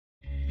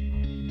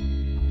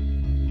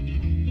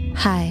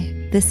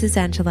Hi, this is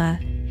Angela.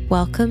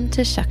 Welcome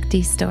to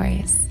Shakti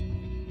Stories.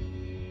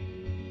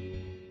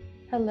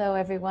 Hello,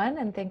 everyone,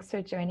 and thanks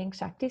for joining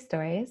Shakti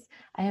Stories.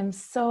 I am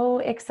so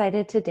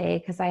excited today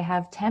because I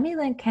have Tammy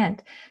Lynn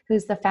Kent,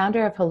 who's the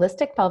founder of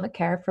Holistic Pelvic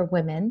Care for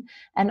Women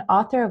and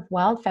author of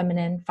Wild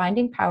Feminine,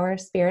 Finding Power,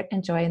 Spirit,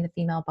 and Joy in the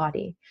Female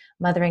Body,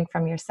 Mothering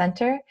from Your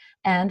Center,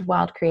 and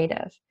Wild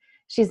Creative.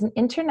 She's an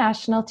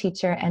international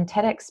teacher and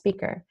TEDx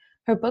speaker.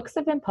 Her books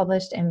have been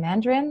published in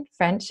Mandarin,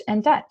 French,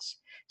 and Dutch.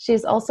 She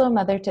is also a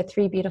mother to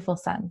 3 beautiful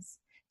sons.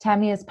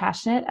 Tammy is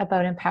passionate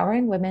about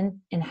empowering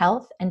women in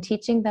health and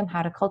teaching them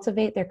how to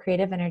cultivate their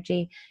creative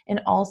energy in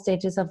all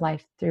stages of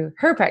life through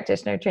her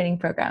practitioner training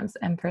programs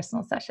and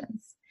personal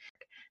sessions.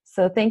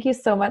 So thank you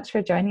so much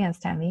for joining us,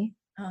 Tammy.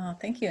 Oh,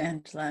 thank you,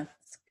 Angela.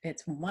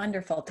 It's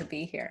wonderful to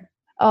be here.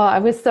 Oh, I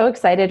was so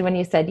excited when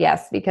you said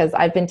yes, because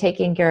I've been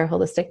taking your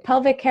holistic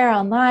pelvic care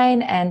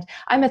online, and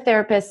I'm a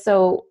therapist,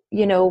 so,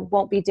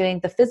 won't be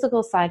doing the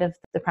physical side of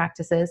the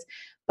practices,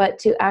 but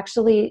to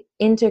actually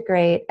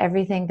integrate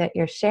everything that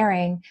you're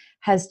sharing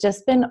has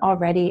just been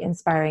already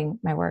inspiring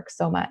my work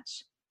so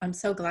much. I'm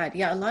so glad.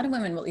 Yeah, a lot of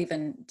women will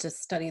even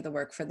just study the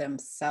work for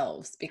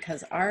themselves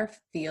because our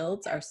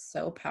fields are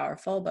so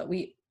powerful, but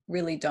we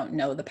really don't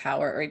know the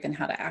power or even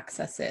how to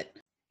access it.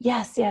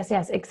 Yes,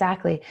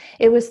 exactly.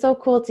 It was so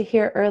cool to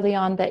hear early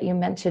on that you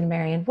mentioned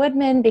Marion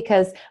Woodman,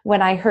 because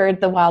when I heard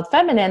the Wild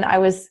Feminine, I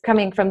was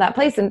coming from that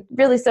place and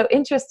really so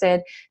interested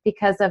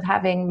because of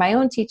having my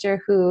own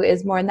teacher who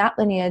is more in that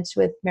lineage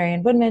with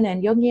Marion Woodman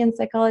and Jungian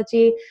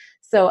psychology.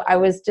 So I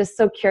was just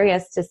so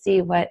curious to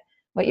see what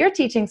your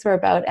teachings were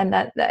about. And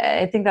that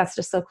I think that's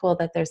just so cool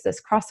that there's this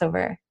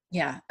crossover.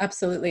 Yeah,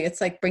 absolutely. It's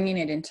like bringing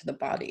it into the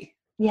body.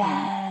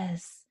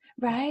 Yes.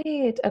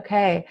 Right.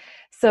 Okay.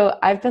 So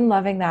I've been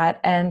loving that.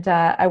 And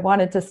I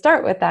wanted to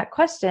start with that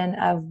question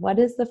of what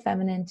is the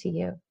feminine to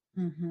you?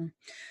 Mm-hmm.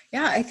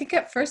 Yeah, I think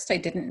at first I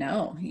didn't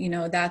know.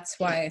 That's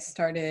why I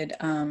started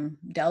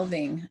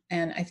delving.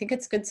 And I think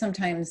it's good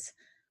sometimes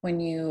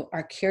when you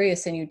are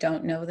curious and you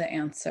don't know the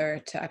answer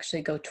to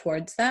actually go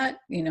towards that.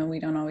 We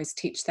don't always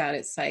teach that.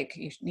 It's like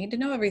you need to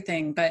know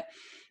everything. But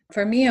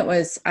for me,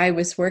 I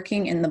was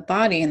working in the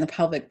body, in the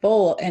pelvic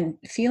bowl, and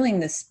feeling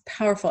this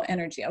powerful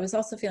energy. I was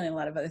also feeling a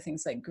lot of other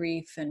things like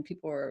grief, and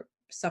people were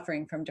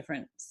suffering from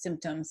different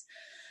symptoms.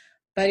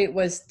 But it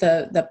was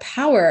the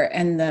power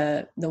and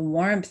the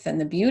warmth and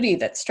the beauty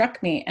that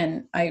struck me,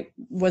 and I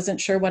wasn't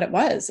sure what it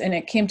was. And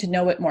it came to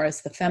know it more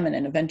as the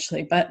feminine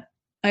eventually. But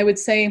I would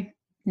say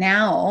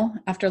now,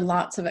 after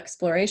lots of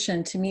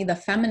exploration, to me, the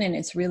feminine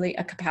is really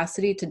a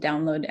capacity to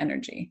download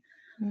energy.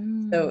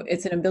 So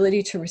it's an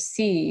ability to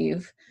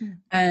receive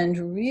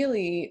and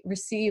really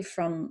receive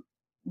from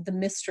the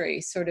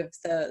mystery, sort of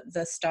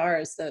the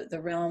stars,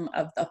 the realm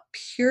of the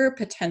pure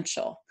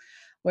potential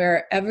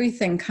where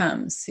everything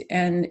comes.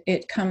 And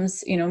it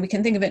comes, we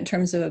can think of it in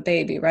terms of a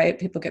baby, right?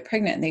 People get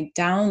pregnant and they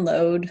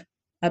download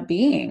a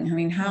being. I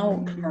mean,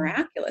 how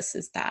miraculous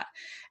is that?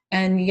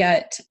 And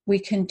yet we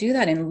can do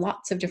that in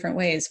lots of different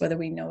ways, whether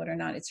we know it or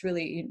not. It's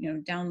really,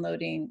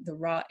 downloading the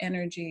raw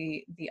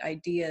energy, the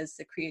ideas,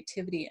 the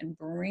creativity, and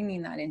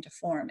bringing that into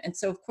form. And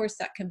so, of course,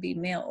 that can be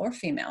male or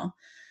female,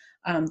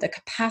 the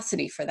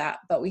capacity for that.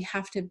 But we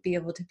have to be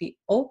able to be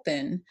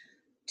open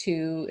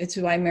to, it's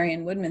why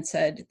Marion Woodman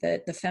said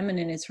that the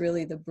feminine is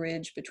really the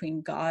bridge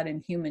between God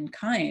and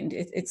humankind.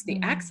 It's the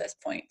access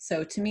point.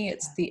 So to me,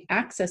 it's the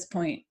access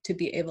point to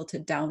be able to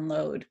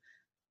download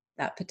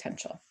that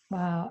potential.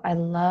 Wow, I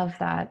love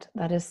that.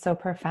 That is so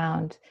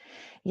profound.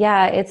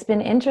 Yeah, it's been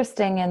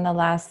interesting in the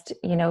last,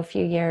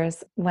 few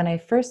years. When I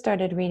first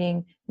started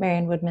reading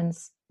Marion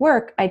Woodman's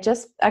work,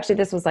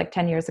 this was like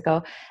 10 years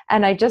ago,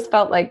 and I just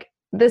felt like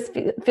this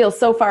feels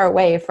so far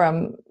away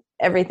from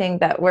everything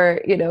that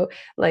we're,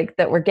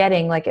 that we're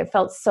getting. Like it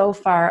felt so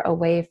far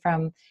away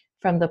from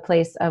the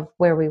place of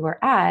where we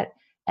were at.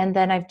 And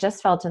then I've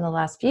just felt in the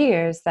last few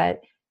years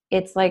that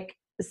it's like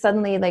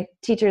suddenly like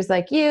teachers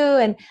like you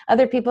and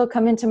other people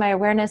come into my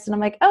awareness, and I'm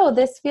like, oh,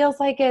 this feels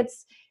like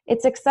it's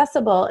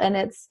accessible. And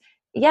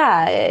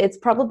it's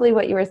probably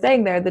what you were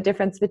saying there, the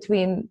difference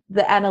between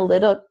the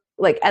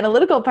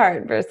analytical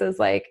part versus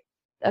like,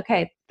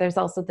 okay, there's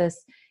also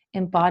this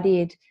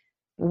embodied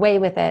way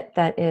with it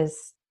that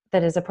is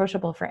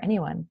approachable for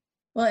anyone.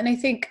 Well, and I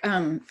think,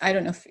 I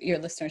don't know if your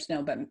listeners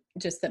know, but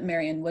just that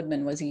Marion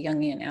Woodman was a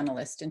Jungian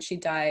analyst, and she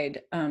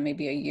died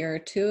maybe a year or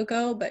two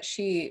ago, but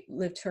she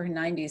lived to her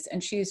 90s,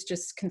 and she's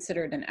just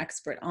considered an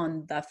expert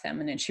on the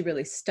feminine. She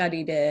really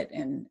studied it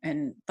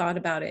and thought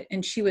about it.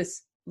 And she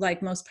was,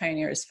 like most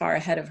pioneers, far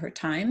ahead of her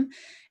time.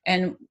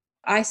 And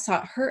I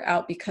sought her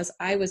out because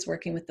I was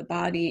working with the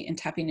body and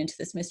tapping into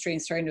this mystery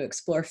and starting to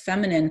explore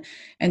feminine.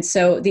 And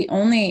so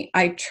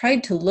I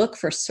tried to look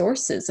for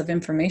sources of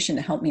information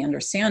to help me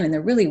understand, and there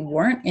really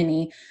weren't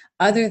any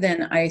other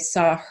than I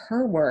saw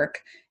her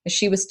work as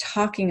she was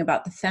talking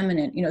about the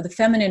feminine, the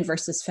feminine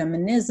versus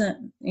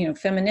feminism,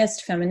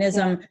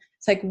 feminism,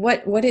 It's like,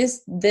 what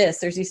is this?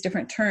 There's these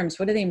different terms.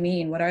 What do they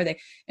mean? What are they?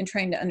 And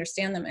trying to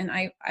understand them. And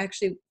I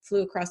actually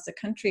flew across the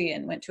country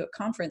and went to a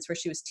conference where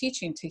she was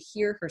teaching to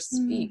hear her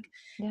speak.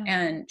 Yeah.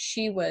 And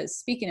she was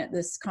speaking at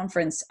this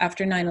conference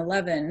after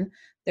 9/11.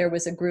 There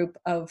was a group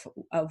of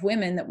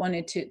women that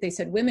wanted to, they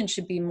said women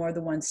should be more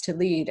the ones to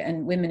lead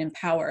and women in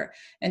power.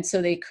 And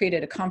so they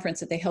created a conference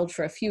that they held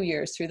for a few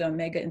years through the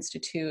Omega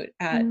Institute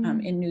at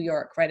in New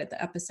York, right at the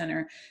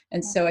epicenter.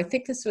 And so I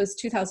think this was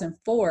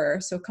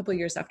 2004, so a couple of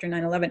years after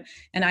 9/11.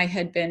 And I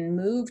had been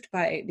moved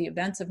by the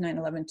events of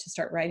 9/11 to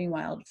start writing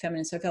Wild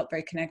Feminine. So I felt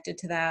very connected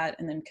to that,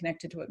 and then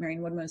connected to what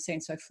Marion Woodman was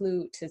saying. So I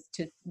flew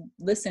to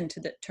listen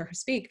to her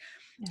speak.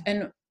 Yeah.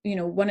 And, you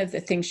know, one of the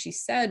things she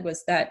said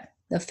was that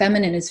the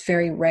feminine is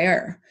very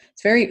rare.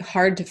 It's very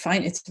hard to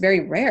find. It's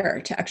very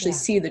rare to actually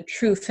see the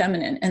true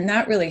feminine. And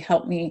that really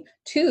helped me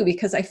too,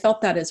 because I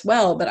felt that as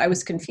well, but I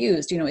was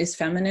confused. You know, is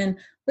feminine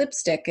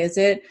lipstick? Is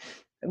it,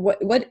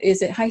 what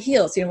is it? High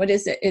heels? You know, what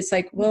is it? It's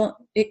like, well,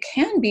 it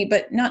can be,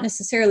 but not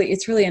necessarily.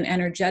 It's really an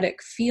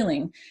energetic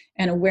feeling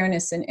and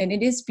awareness. And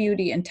it is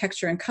beauty and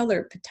texture and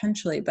color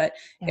potentially, but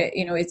it,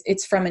 you know,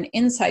 it's from an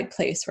inside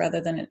place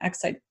rather than an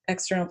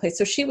external place.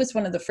 So she was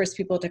one of the first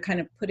people to kind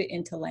of put it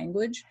into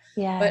language,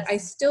 but I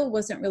still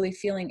wasn't really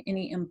feeling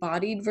any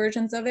embodied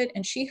versions of it.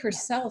 And she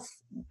herself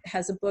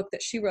has a book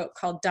that she wrote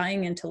called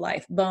Dying into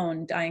Life,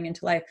 Bone, Dying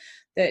into Life,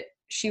 that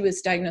she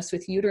was diagnosed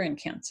with uterine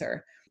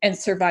cancer and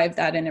survived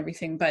that and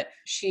everything. But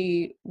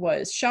she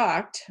was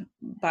shocked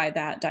by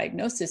that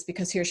diagnosis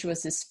because here she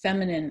was, this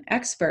feminine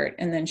expert,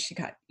 and then she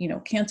got, you know,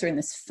 cancer in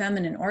this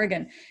feminine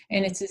organ.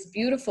 And it's this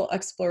beautiful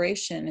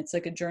exploration. It's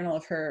like a journal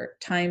of her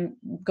time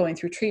going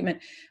through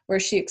treatment, where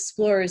she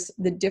explores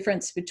the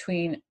difference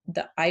between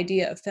the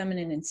idea of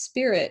feminine in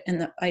spirit and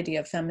the idea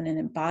of feminine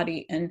in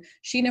body. And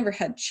she never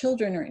had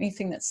children or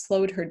anything that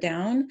slowed her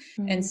down.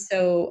 And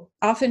so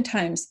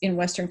oftentimes in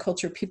Western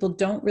culture, people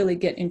don't really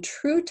get in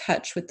true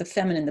touch with the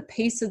feminine, the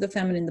pace of the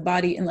feminine, the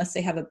body, unless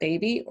they have a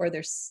baby or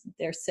they're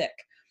sick.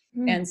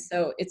 And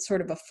so it's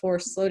sort of a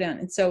forced slowdown.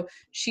 And so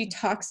she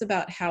talks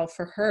about how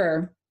for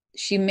her,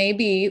 she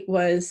maybe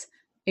was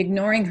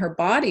ignoring her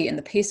body and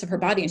the pace of her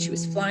body. And she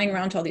was flying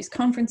around to all these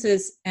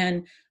conferences,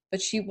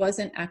 but she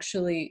wasn't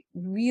actually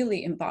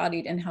really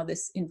embodied, and how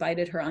this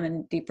invited her on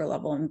a deeper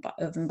level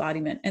of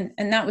embodiment.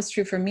 And that was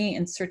true for me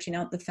in searching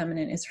out the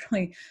feminine. Is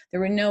really,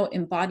 there were no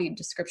embodied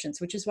descriptions,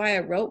 which is why I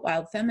wrote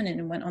Wild Feminine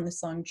and went on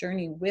this long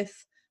journey with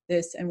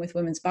this and with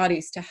women's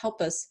bodies to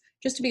help us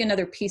just to be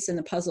another piece in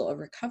the puzzle of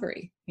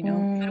recovery. You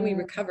know, how do we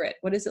recover it?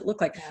 What does it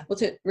look like? Well,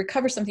 to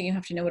recover something, you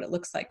have to know what it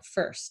looks like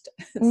first.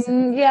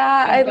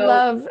 I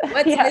love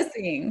what's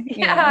missing.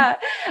 Yeah,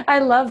 I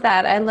love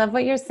that. I love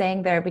what you're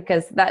saying there,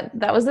 because that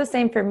was the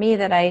same for me,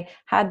 that I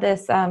had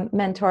this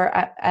mentor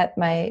at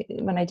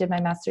when I did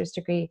my master's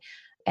degree,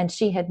 and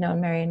she had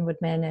known Marion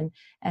Woodman,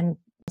 and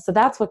so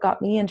that's what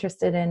got me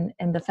interested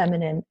in the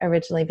feminine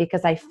originally,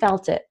 because I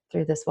felt it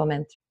through this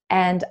woman.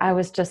 And I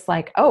was just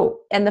like, oh,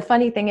 and the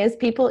funny thing is,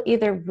 people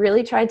either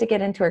really tried to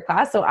get into her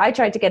class. So I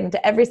tried to get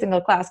into every single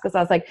class because I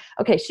was like,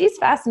 okay, she's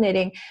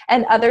fascinating.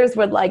 And others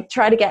would like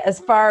try to get as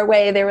far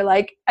away. They were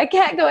like, I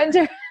can't go into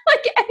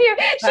like any,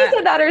 she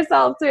said that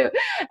herself too.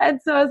 And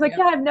so I was like,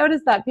 yeah, I've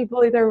noticed that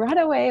people either run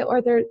away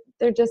or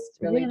they're just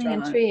really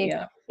intrigued.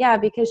 Yeah,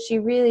 because she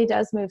really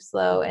does move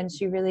slow, and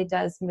she really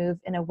does move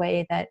in a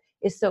way that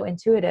is so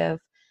intuitive.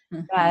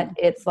 That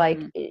it's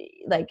like,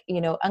 you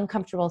know,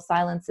 uncomfortable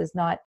silence is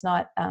not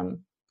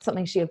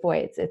something she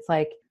avoids. It's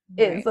like,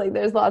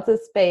 there's lots of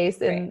space,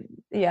 and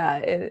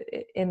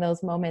in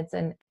those moments,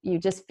 and you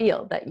just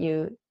feel that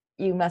you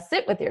must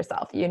sit with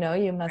yourself. You know,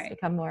 you must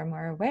become more and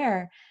more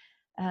aware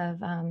of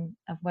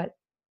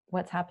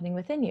what's happening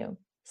within you.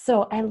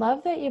 So I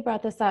love that you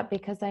brought this up,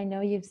 because I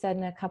know you've said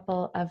in a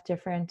couple of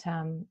different,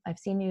 I've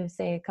seen you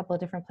say a couple of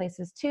different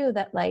places too,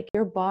 that like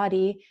your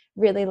body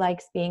really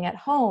likes being at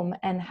home,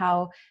 and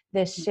how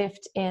this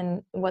shift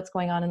in what's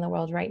going on in the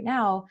world right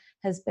now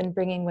has been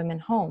bringing women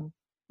home.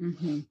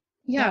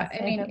 Yeah,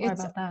 I mean, more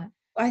about that.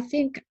 I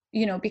think,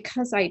 you know,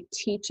 because I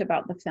teach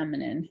about the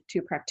feminine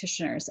to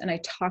practitioners, and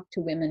I talk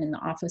to women in the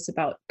office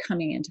about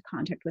coming into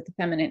contact with the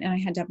feminine, and I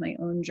had to have my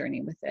own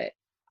journey with it.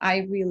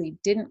 I really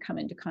didn't come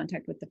into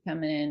contact with the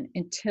feminine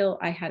until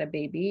I had a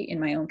baby in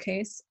my own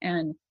case,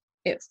 and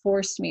it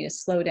forced me to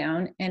slow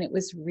down, and it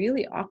was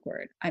really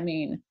awkward. I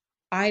mean,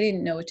 I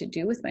didn't know what to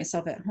do with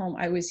myself at home.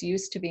 I was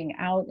used to being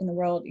out in the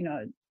world, you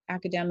know,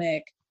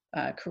 academic,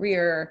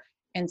 career.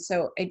 And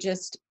so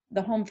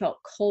the home felt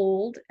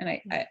cold, and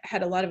I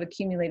had a lot of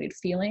accumulated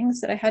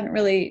feelings that I hadn't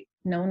really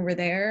known were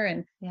there.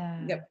 And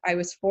I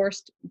was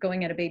forced,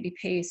 going at a baby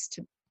pace,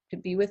 to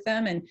be with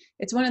them. And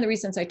it's one of the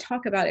reasons I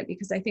talk about it,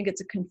 because I think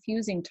it's a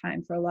confusing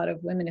time for a lot of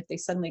women if they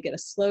suddenly get a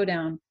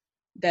slowdown,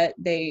 that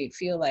they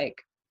feel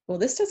like, well,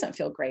 this doesn't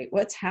feel great.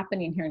 What's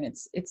happening here? And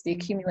it's the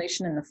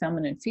accumulation in the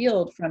feminine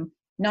field from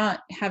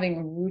not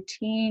having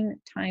routine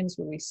times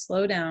where we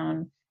slow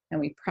down and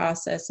we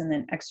process, and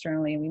then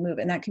externally we move.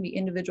 And that can be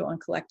individual and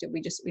collective.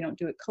 We don't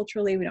do it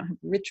culturally. We don't have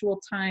ritual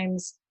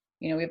times.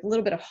 You know, we have a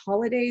little bit of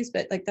holidays,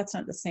 but like, that's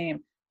not the same.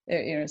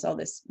 there's all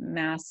this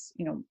mass,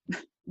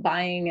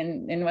 buying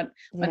and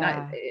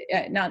whatnot.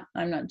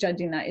 I'm not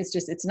judging that. It's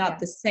just, it's not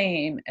the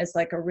same as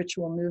like a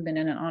ritual movement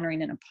and an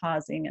honoring and a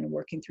pausing and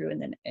working through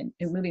and then and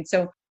moving.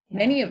 So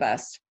many of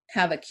us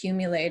have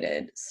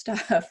accumulated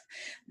stuff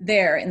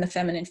there in the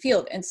feminine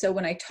field. And so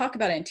when I talk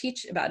about it and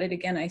teach about it,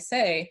 again, I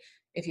say,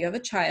 if you have a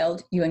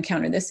child, you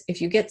encounter this.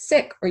 If you get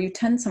sick or you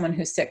tend someone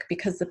who's sick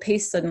because the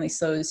pace suddenly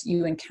slows,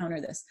 you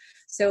encounter this.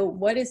 So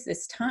what is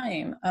this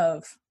time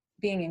of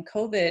being in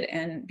COVID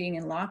and being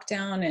in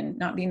lockdown and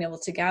not being able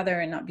to gather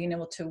and not being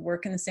able to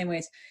work in the same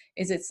ways?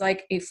 It's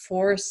like a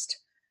forced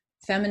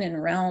feminine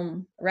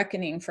realm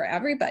reckoning for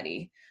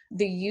everybody.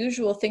 The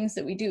usual things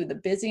that we do, the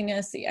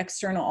busyness, the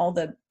external, all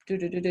the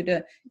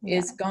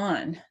is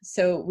gone.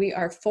 So we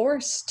are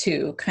forced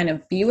to kind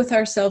of be with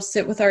ourselves,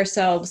 sit with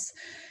ourselves.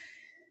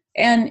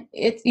 And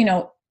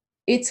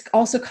it's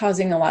also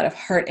causing a lot of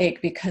heartache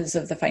because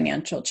of the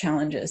financial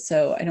challenges.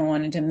 So I don't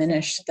want to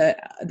diminish the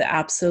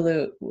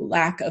absolute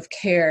lack of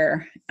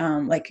care,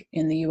 like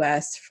in the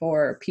US,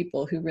 for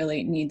people who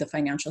really need the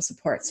financial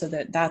support. So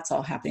that's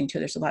all happening too.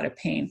 There's a lot of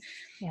pain.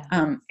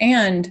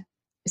 And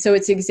so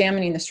it's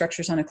examining the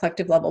structures on a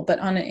collective level, but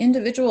on an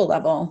individual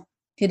level,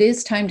 it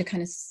is time to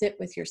kind of sit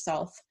with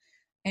yourself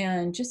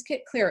and just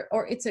get clear,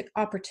 or it's an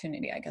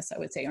opportunity, I guess I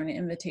would say, or an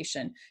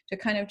invitation to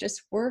kind of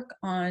just work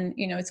on,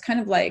 it's kind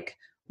of like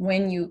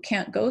when you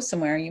can't go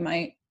somewhere, you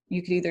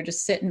could either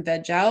just sit and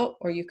veg out,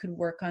 or you could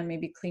work on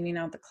maybe cleaning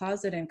out the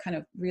closet and kind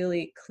of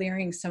really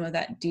clearing some of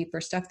that deeper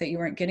stuff that you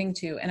weren't getting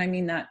to. And I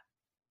mean that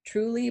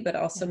truly, but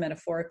also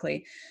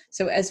metaphorically.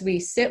 So as we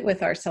sit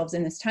with ourselves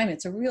in this time,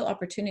 it's a real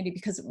opportunity,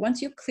 because once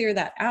you clear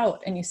that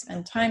out and you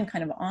spend time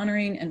kind of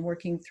honoring and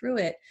working through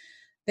it,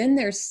 then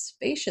there's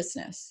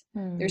spaciousness.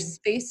 There's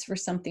space for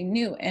something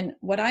new. And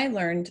what I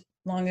learned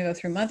long ago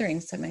through mothering,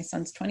 so my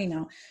son's 20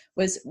 now,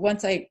 was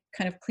once I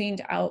kind of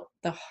cleaned out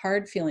the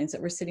hard feelings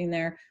that were sitting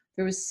there,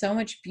 there was so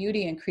much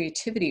beauty and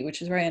creativity,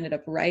 which is where I ended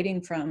up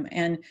writing from,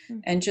 and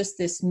just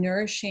this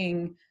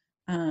nourishing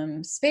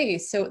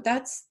space. So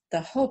that's the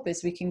hope,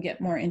 is we can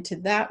get more into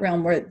that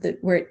realm where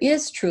it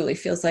is truly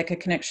feels like a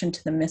connection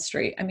to the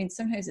mystery. I mean,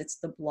 sometimes it's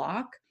the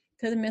block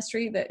to the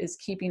mystery that is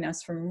keeping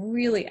us from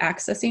really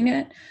accessing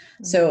it.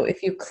 So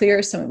if you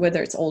clear some,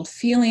 whether it's old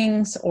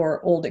feelings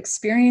or old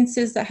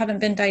experiences that haven't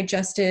been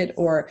digested,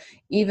 or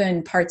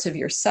even parts of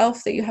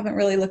yourself that you haven't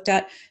really looked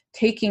at,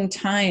 taking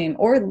time,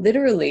 or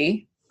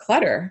literally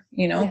clutter,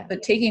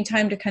 but taking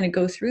time to kind of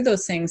go through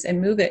those things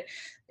and move it,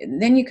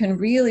 then you can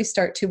really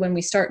start to, when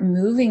we start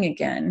moving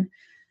again,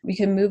 we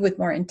can move with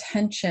more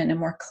intention and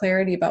more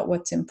clarity about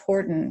what's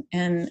important,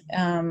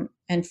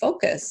 and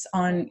focus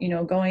on,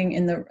 going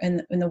in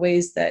the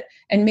ways that,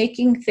 and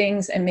making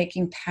things and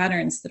making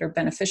patterns that are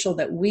beneficial,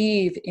 that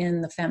weave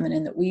in the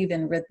feminine, that weave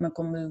in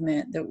rhythmical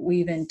movement, that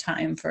weave in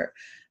time for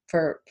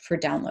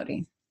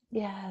downloading.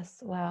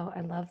 Yes. Wow.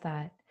 I love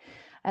that.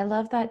 I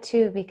love that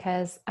too,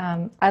 because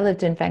I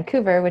lived in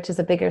Vancouver, which is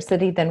a bigger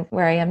city than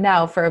where I am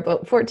now, for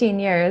about 14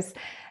 years.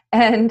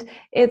 And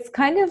it's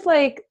kind of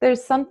like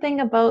there's something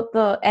about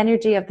the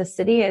energy of the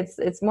city.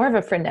 It's more of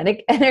a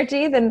frenetic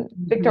energy than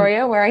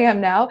Victoria, where I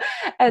am now.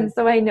 And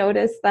so I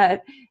noticed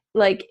that,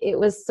 like, it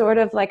was sort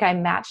of like I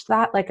matched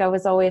that. Like I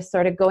was always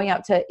sort of going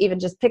out to even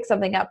just pick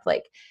something up,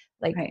 like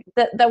right.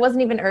 that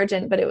wasn't even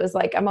urgent, but it was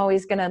like I'm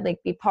always gonna like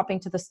be popping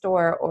to the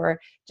store, or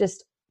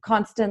just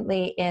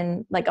constantly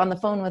in, like, on the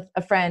phone with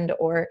a friend,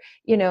 or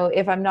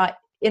if I'm not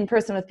in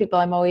person with people,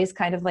 I'm always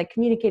kind of like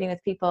communicating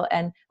with people,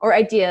 or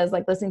ideas,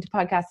 like listening to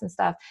podcasts and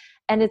stuff.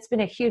 And it's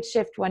been a huge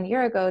shift 1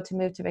 year ago to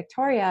move to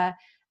Victoria,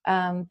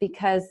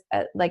 because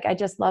like I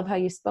just love how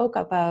you spoke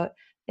about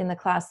in the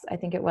class, I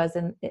think it was,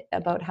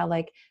 about how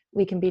like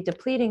we can be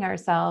depleting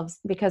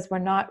ourselves because we're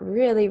not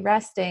really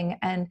resting.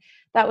 And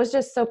that was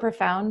just so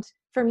profound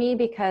for me,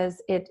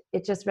 because it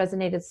just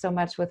resonated so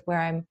much with where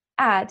I'm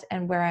at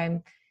and where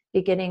I'm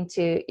beginning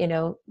to,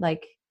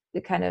 like the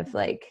kind of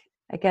like,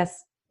 I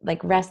guess,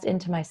 like rest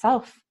into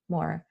myself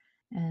more.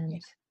 And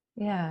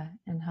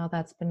and how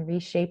that's been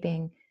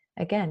reshaping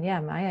again,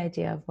 my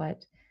idea of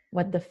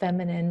what the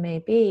feminine may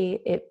be.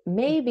 It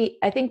may be,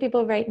 I think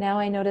people right now,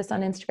 I notice on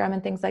Instagram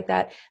and things like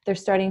that, they're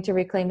starting to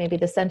reclaim maybe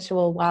the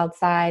sensual wild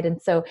side.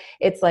 And so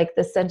it's like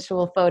the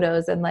sensual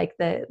photos and like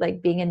the,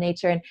 like being in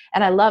nature.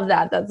 And I love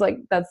that.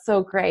 That's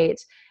so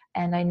great.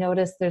 And I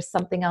notice there's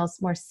something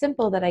else more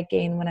simple that I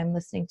gain when I'm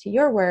listening to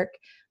your work,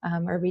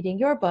 or reading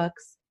your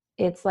books.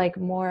 It's like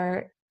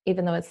more,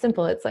 even though it's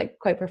simple, it's like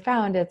quite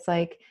profound. It's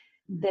like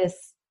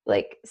this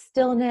like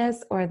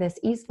stillness, or this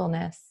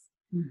easefulness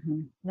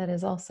that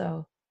is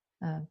also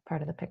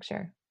part of the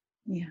picture.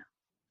 Yeah.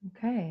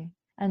 Okay.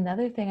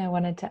 Another thing I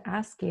wanted to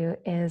ask you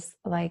is,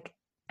 like,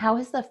 how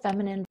has the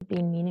feminine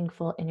been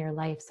meaningful in your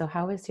life? So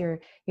how is your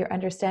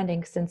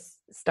understanding since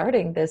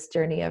starting this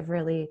journey of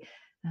really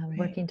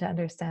working to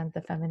understand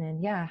the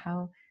feminine?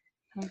 How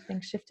have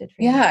things shifted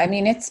for you? Yeah, I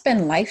mean, it's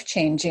been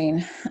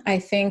life-changing. I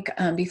think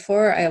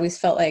before I always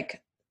felt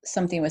like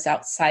something was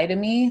outside of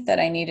me that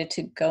I needed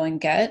to go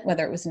and get,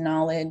 whether it was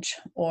knowledge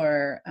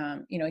or,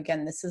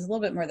 again, this is a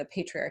little bit more the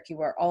patriarchy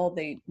where all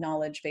the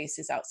knowledge base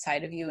is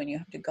outside of you and you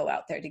have to go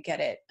out there to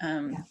get it.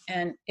 Yeah.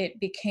 And it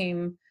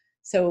became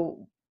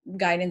so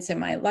guidance in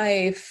my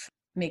life,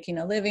 making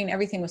a living,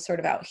 everything was sort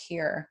of out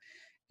here.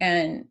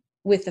 And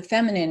with the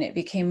feminine, it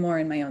became more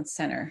in my own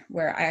center,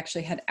 where I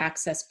actually had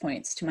access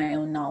points to my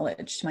own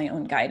knowledge, to my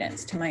own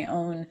guidance, to my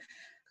own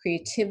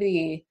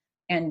creativity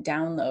and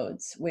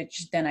downloads,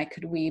 which then I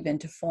could weave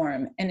into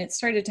form. And it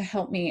started to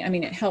help me. I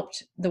mean, it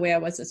helped the way I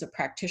was as a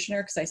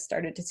practitioner because I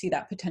started to see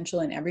that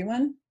potential in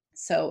everyone.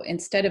 So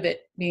instead of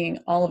it being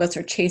all of us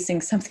are chasing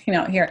something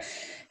out here,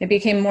 it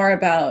became more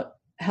about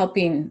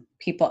helping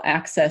people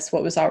access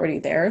what was already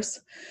theirs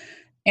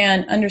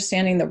and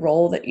understanding the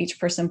role that each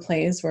person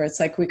plays, where it's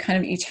like we kind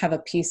of each have a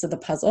piece of the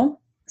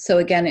puzzle. So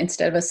again,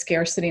 instead of a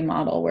scarcity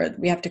model where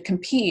we have to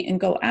compete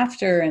and go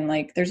after and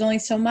like there's only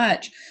so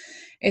much,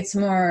 it's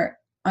more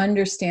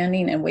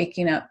understanding and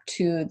waking up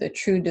to the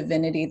true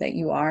divinity that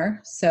you are.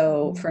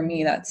 So for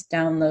me, that's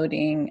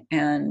downloading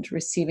and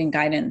receiving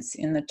guidance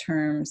in the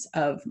terms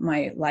of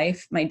my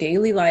life, my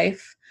daily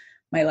life,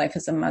 my life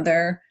as a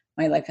mother,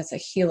 my life as a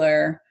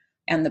healer,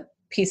 and the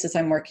pieces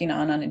I'm working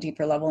on a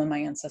deeper level in my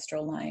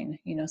ancestral line.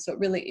 So it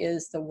really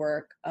is the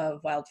work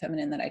of Wild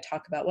Feminine that I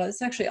talk about. Well,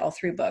 it's actually all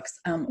 3 books.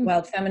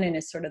 Wild Feminine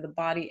is sort of the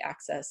body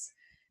access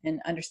and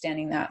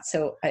understanding that.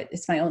 So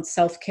it's my own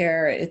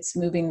self-care. It's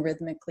moving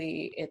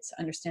rhythmically. It's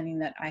understanding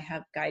that I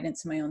have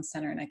guidance in my own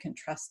center and I can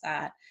trust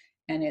that.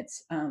 And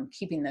it's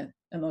keeping the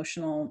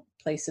emotional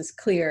places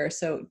clear.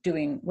 So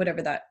doing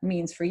whatever that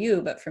means for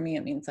you. But for me,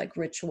 it means like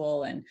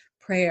ritual and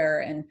prayer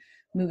and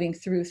moving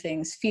through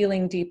things,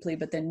 feeling deeply,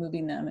 but then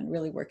moving them and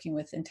really working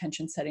with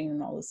intention setting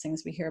and all those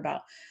things we hear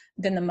about.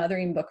 Then the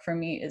mothering book for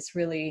me is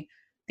really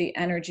the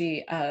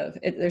energy of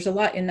it. There's a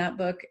lot in that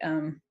book.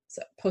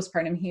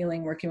 Postpartum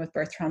healing, working with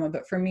birth trauma.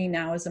 But for me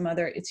now as a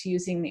mother, it's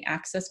using the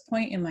access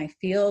point in my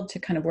field to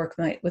kind of work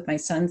with my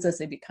sons as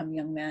they become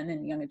young men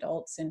and young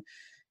adults in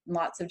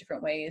lots of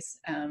different ways,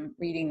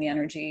 reading the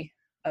energy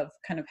of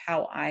kind of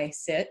how I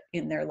sit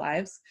in their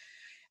lives.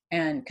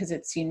 And because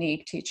it's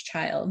unique to each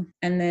child.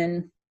 And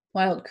then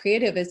Wild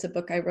Creative is a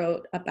book I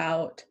wrote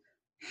about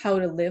how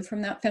to live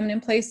from that feminine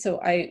place. So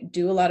I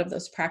do a lot of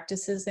those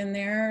practices in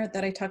there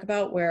that I talk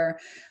about, where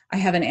I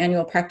have an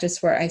annual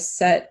practice where I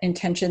set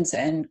intentions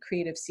and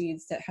creative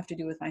seeds that have to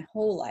do with my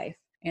whole life.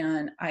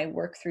 And I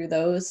work through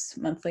those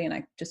monthly, and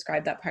I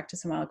describe that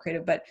practice in Wild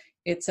Creative, but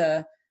it's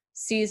a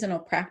seasonal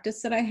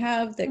practice that I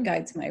have that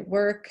guides my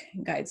work,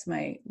 guides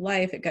my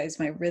life, it guides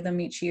my rhythm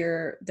each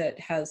year that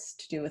has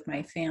to do with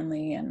my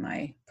family and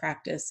my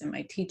practice and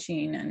my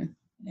teaching and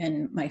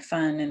my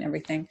fun and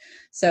everything.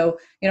 So,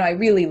 I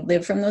really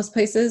live from those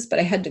places, but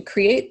I had to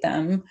create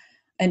them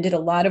and did a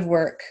lot of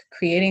work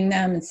creating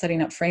them and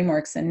setting up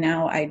frameworks. And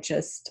now I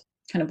just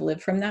kind of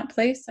live from that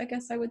place, I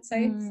guess I would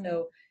say.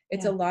 So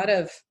it's a lot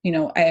of,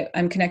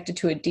 I'm connected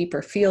to a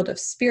deeper field of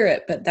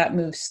spirit, but that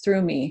moves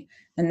through me.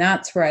 And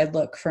that's where I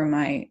look for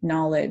my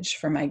knowledge,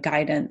 for my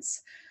guidance.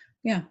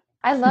 Yeah.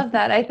 I love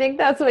that. I think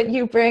that's what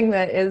you bring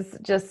that is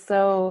just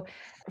so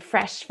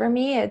fresh for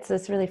me. It's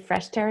this really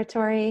fresh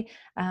territory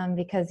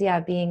because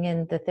being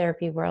in the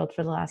therapy world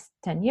for the last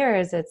 10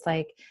 years, it's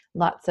like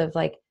lots of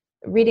like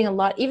reading a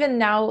lot. Even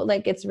now,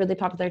 like it's really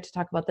popular to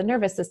talk about the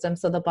nervous system.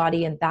 So the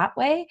body in that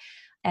way.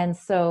 And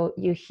so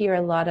you hear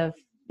a lot of,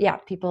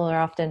 people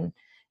are often,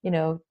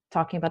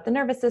 talking about the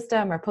nervous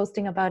system or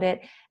posting about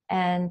it.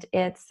 And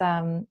it's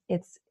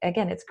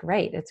again, it's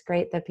great. It's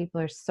great that people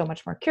are so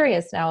much more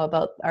curious now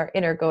about our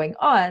inner going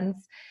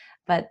ons.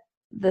 But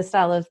the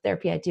style of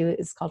therapy I do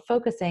is called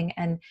focusing.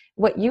 And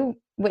what you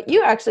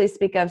actually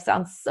speak of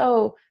sounds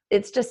so,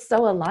 it's just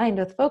so aligned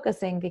with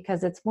focusing,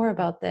 because it's more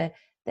about the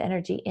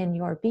energy in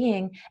your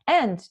being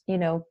and,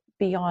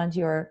 beyond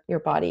your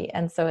body.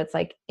 And so it's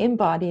like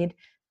embodied,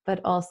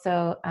 but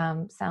also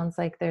sounds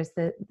like there's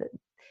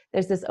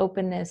there's this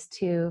openness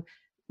to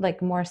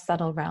like more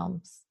subtle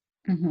realms.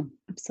 Mm-hmm.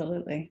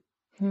 Absolutely.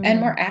 And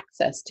more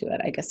access to it,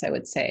 I guess I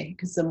would say,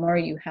 because the more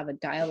you have a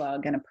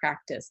dialogue and a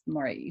practice, the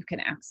more you can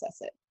access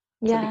it.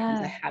 So it becomes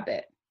a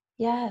habit.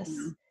 Yes.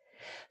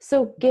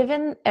 So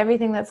given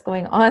everything that's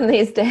going on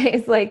these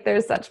days, like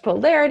there's such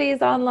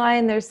polarities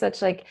online, there's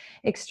such like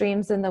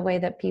extremes in the way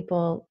that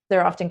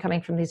they're often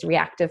coming from these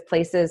reactive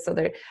places. So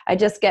I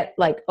just get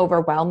like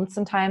overwhelmed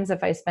sometimes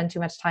if I spend too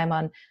much time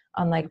on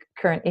like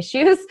current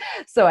issues.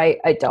 So I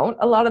don't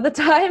a lot of the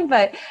time,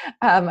 but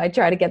I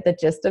try to get the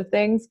gist of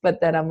things,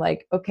 but then I'm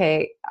like,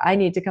 okay, I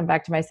need to come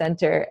back to my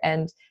center.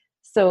 And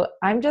so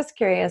I'm just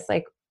curious,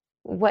 like,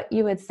 what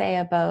you would say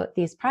about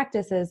these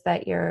practices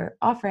that you're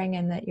offering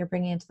and that you're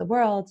bringing into the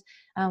world.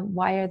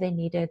 Why are they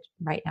needed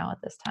right now at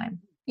this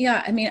time?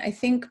 Yeah, I mean, I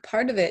think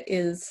part of it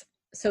is,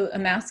 so a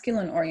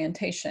masculine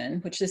orientation,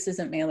 which this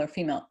isn't male or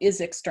female,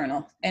 is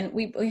external. And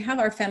we have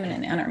our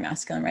feminine and our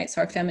masculine, right? So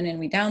our feminine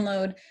we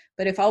download,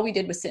 but if all we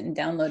did was sit and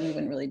download, we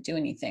wouldn't really do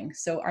anything.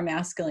 So our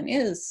masculine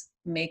is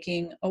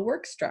making a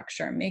work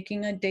structure,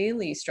 making a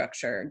daily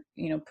structure,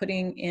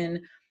 putting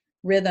in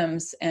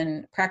rhythms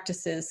and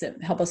practices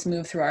that help us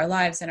move through our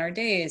lives and our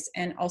days,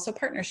 and also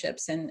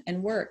partnerships and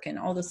work and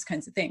all those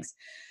kinds of things,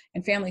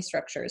 and family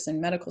structures and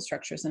medical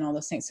structures and all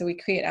those things. So we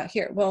create out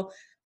here. Well,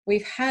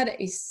 we've had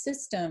a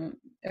system,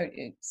 or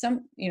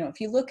some, if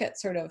you look at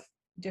sort of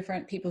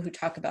different people who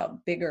talk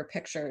about bigger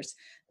pictures,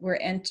 we're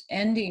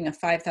ending a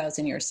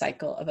 5,000 year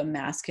cycle of a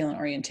masculine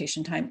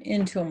orientation time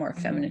into a more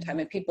feminine time.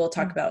 And people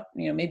talk about,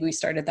 maybe we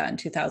started that in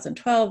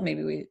 2012,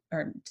 maybe we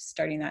are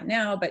starting that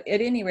now, but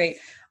at any rate,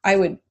 I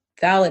would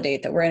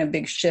validate that we're in a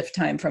big shift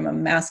time from a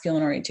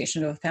masculine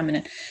orientation to a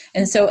feminine.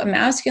 And so a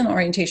masculine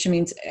orientation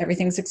means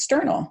everything's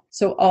external.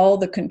 So all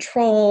the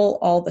control,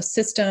 all the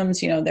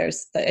systems,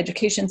 there's the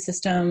education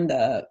system,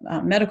 the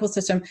medical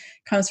system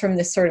comes from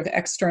this sort of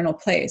external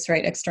place,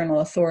 right?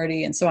 External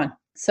authority and so on.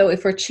 So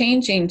if we're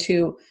changing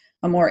to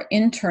a more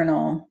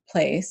internal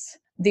place,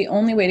 the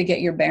only way to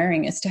get your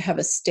bearing is to have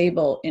a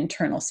stable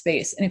internal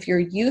space. And if you're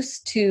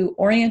used to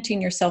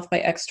orienting yourself by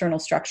external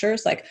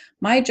structures, like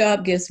my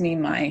job gives me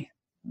my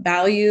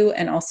value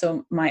and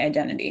also my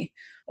identity,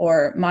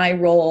 or my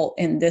role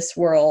in this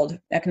world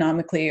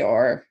economically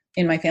or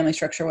in my family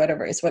structure,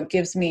 whatever, is what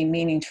gives me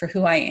meaning for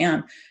who I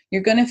am,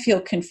 you're going to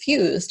feel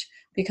confused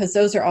because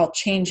those are all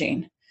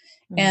changing.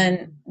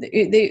 And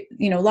they,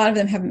 a lot of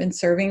them haven't been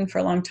serving for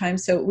a long time.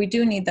 So we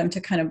do need them to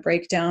kind of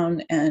break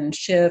down and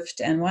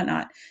shift and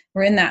whatnot.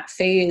 We're in that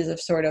phase of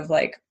sort of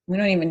like, we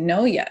don't even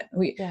know yet.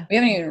 We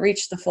haven't even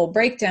reached the full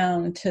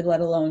breakdown, to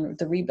let alone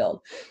the rebuild.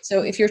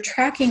 So if you're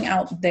tracking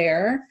out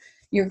there,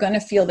 you're going to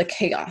feel the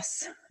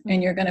chaos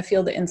and you're going to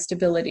feel the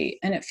instability,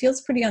 and it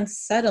feels pretty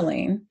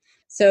unsettling.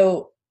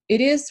 So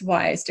it is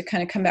wise to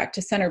kind of come back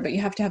to center, but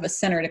you have to have a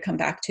center to come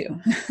back to.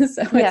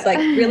 So it's like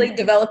really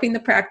developing the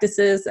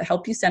practices that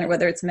help you center,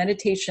 whether it's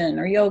meditation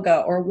or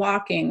yoga or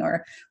walking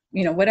or,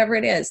 whatever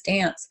it is,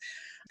 dance,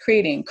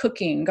 creating,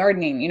 cooking,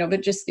 gardening,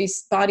 but just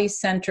these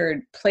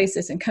body-centered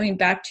places, and coming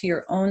back to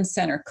your own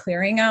center,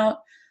 clearing out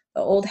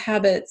the old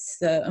habits,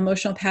 the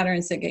emotional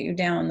patterns that get you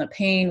down, the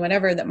pain,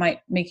 whatever that might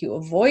make you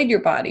avoid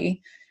your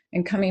body,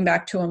 and coming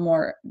back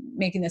to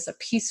making this a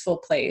peaceful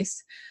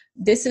place.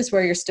 This is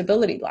where your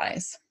stability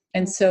lies.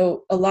 And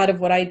so a lot of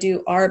what I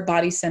do are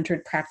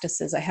body-centered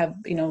practices. I have,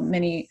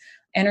 many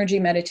energy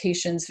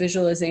meditations,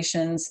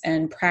 visualizations,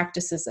 and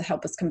practices that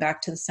help us come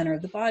back to the center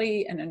of the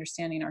body and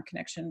understanding our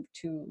connection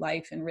to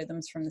life and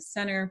rhythms from the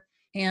center.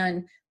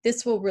 And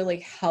this will really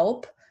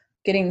help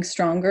getting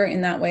stronger in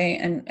that way,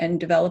 and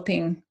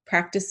developing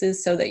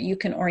practices so that you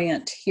can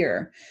orient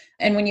here.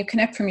 And when you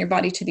connect from your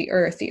body to the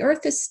earth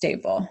is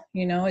stable.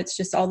 It's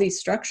just all these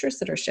structures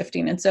that are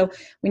shifting. And so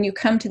when you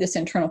come to this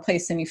internal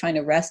place and you find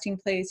a resting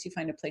place, you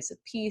find a place of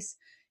peace,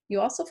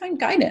 you also find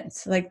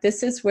guidance. Like,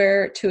 this is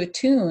where to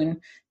attune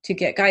to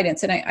get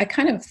guidance. And I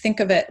kind of think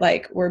of it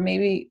like we're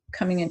maybe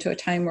coming into a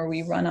time where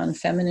we run on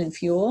feminine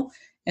fuel.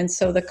 And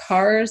so the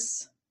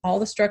cars, all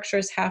the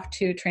structures have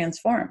to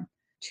transform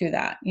to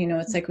that.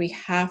 It's like we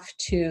have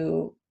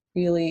to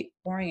really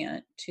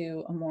orient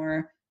to a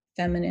more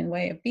feminine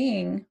way of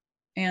being.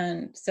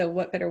 And so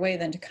what better way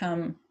than to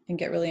come and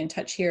get really in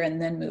touch here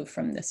and then move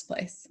from this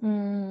place.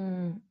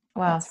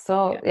 Wow.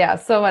 So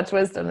much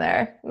wisdom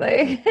there.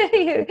 Like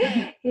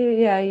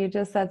you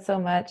just said so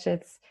much.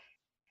 It's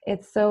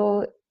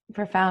so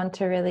profound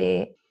to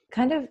really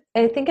kind of,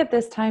 I think at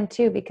this time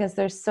too, because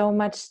there's so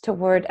much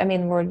toward,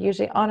 we're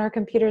usually on our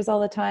computers all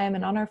the time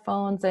and on our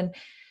phones, and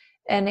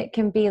it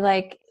can be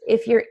like,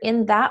 if you're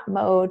in that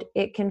mode,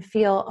 it can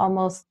feel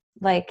almost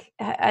like,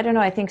 I don't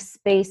know, I think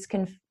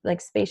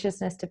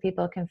spaciousness to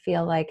people can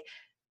feel like,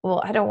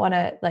 well, I don't want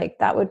to, like,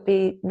 that would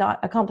be not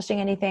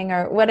accomplishing anything,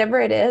 or whatever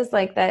it is,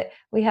 like that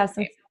we have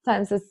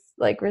sometimes this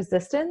like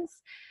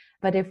resistance.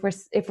 But if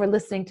we're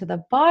listening to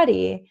the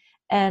body,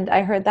 and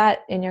I heard that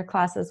in your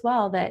class as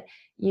well, that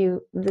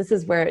this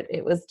is where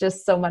it was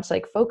just so much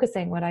like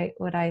focusing, what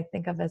I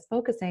think of as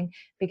focusing,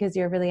 because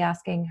you're really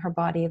asking her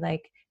body,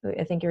 like,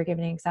 I think you were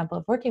giving an example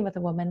of working with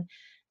a woman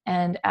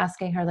and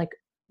asking her, like,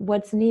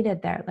 what's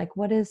needed there? Like,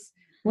 what does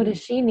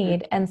she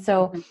need? And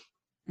so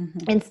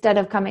instead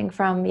of coming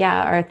from,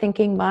 our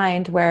thinking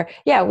mind, where,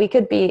 we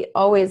could be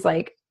always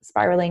like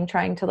spiraling,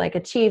 trying to like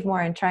achieve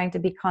more and trying to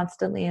be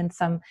constantly in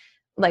some,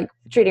 like,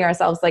 treating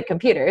ourselves like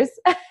computers.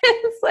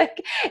 It's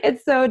like,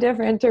 it's so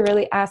different to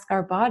really ask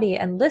our body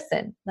and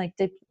listen, like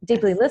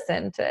deeply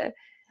listen to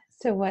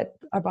what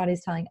our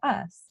body's telling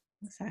us.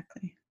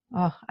 Exactly.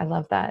 Oh, I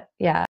love that.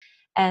 Yeah.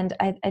 And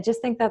I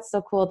just think that's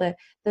so cool.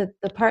 The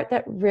part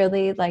that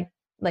really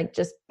like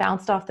just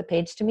bounced off the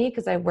page to me,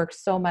 because I worked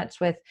so much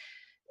with,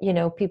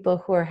 people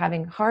who are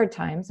having hard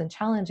times and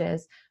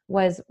challenges,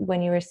 was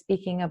when you were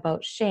speaking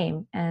about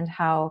shame, and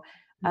how,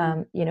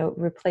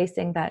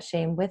 replacing that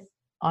shame with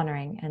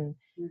honoring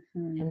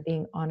and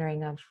being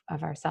honoring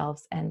of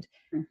ourselves. And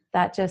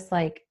that just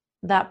like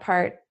that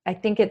part, I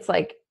think it's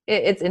like,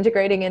 it's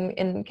integrating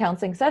in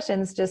counseling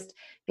sessions, just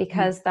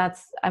because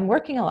I'm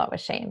working a lot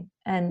with shame.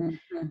 And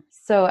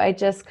so I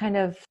just kind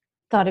of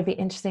thought it'd be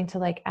interesting to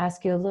like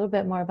ask you a little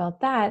bit more about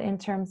that, in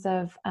terms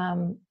of,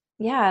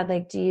 yeah,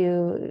 like do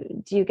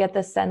you get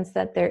the sense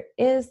that there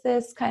is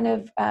this kind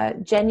of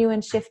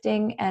genuine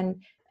shifting, and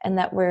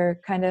that we're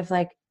kind of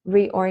like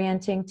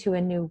reorienting to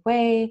a new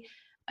way?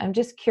 I'm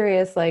just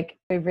curious, like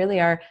we really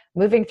are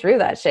moving through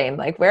that shame.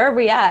 Like where are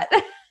we at?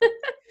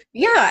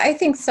 Yeah, I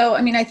think so.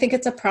 I mean, I think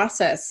it's a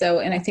process. So,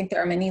 and I think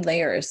there are many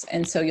layers.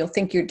 And so you'll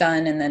think you're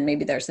done, and then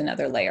maybe there's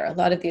another layer. A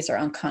lot of these are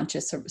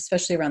unconscious,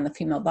 especially around the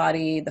female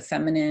body, the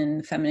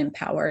feminine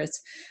powers.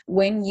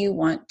 When you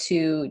want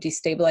to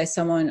destabilize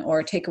someone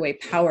or take away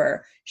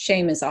power,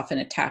 shame is often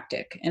a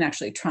tactic, and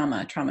actually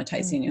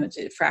traumatizing you,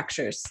 it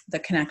fractures the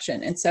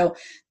connection. And so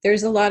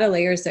there's a lot of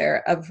layers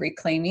there of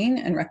reclaiming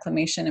and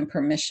reclamation and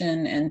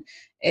permission. And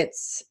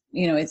it's,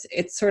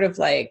 it's sort of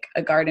like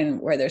a garden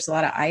where there's a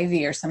lot of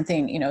ivy or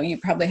something. You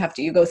probably have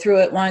to, you go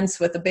through it once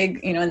with a big,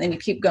 and then you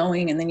keep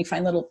going, and then you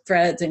find little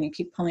threads and you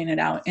keep pulling it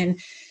out.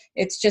 And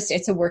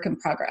it's a work in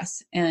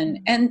progress. And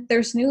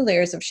there's new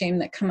layers of shame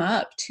that come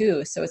up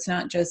too. So it's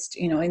not just,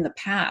 in the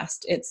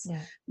past, it's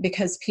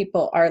because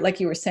people are, like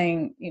you were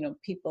saying,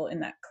 people in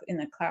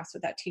the class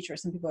with that teacher,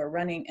 some people are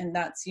running, and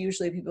that's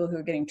usually people who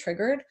are getting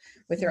triggered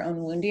with their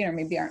own wounding, or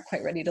maybe aren't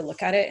quite ready to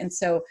look at it. And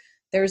so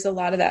there's a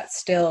lot of that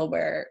still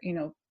where,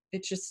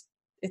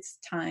 it's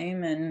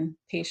time and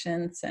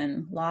patience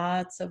and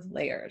lots of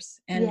layers.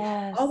 And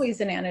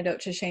always an antidote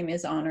to shame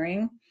is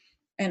honoring,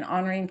 and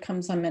honoring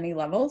comes on many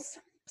levels.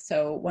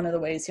 So one of the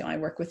ways, I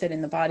work with it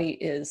in the body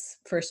is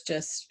first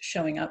just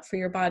showing up for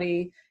your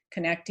body,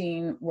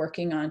 connecting,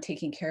 working on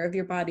taking care of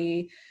your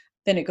body.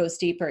 Then it goes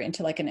deeper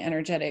into like an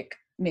energetic,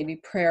 maybe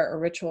prayer or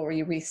ritual where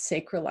you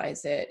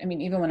re-sacralize it. I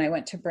mean, even when I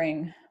went to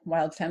bring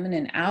Wild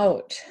Feminine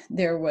out,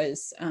 there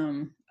was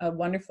a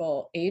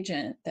wonderful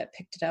agent that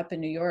picked it up in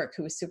New York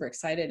who was super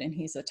excited. And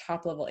he's a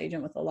top level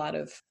agent with a lot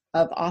of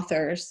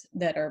authors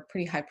that are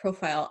pretty high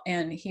profile.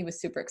 And he was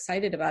super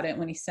excited about it.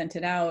 When he sent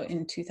it out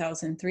in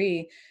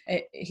 2003,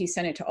 he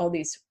sent it to all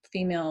these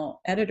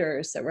female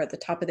editors that were at the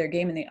top of their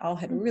game, and they all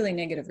had really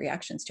negative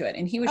reactions to it.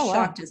 And he was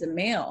shocked as a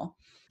male.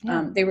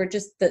 They were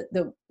just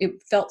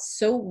it felt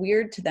so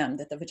weird to them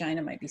that the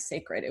vagina might be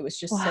sacred. It was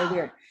just so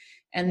weird.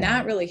 And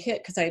that really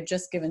hit, because I had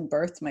just given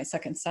birth to my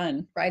second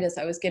son right as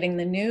I was getting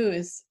the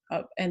news.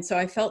 And so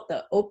I felt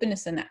the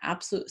openness and the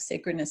absolute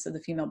sacredness of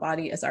the female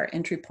body as our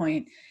entry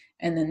point,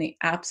 and then the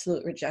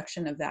absolute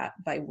rejection of that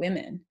by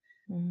women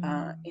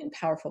in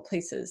powerful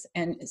places.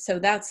 And so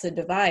that's the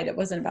divide. It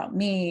wasn't about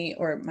me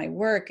or my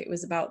work. It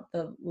was about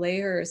the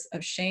layers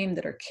of shame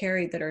that are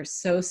carried, that are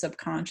so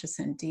subconscious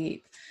and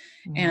deep.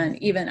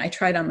 And even I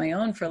tried on my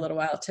own for a little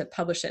while to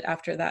publish it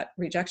after that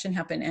rejection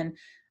happened. And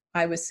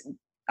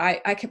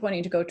I kept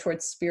wanting to go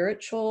towards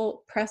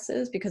spiritual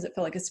presses because it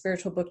felt like a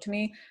spiritual book to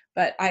me,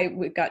 but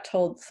we got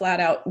told flat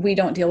out, we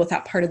don't deal with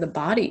that part of the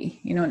body,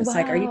 and it's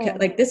like, are you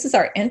like, this is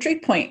our entry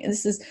point.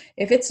 This is,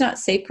 if it's not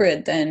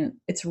sacred, then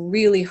it's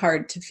really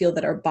hard to feel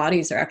that our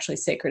bodies are actually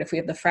sacred if we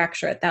have the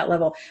fracture at that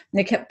level. And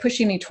they kept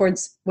pushing me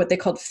towards what they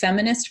called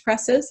feminist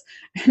presses.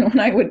 And when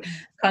I would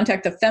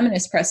contact the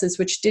feminist presses,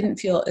 which didn't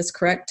feel as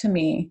correct to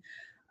me,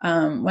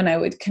 when I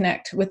would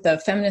connect with the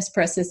feminist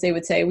presses, they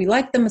would say, we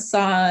like the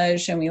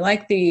massage and we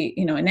like the,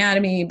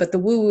 anatomy, but the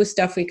woo-woo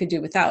stuff we could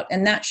do without.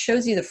 And that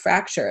shows you the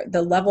fracture,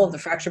 the level of the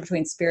fracture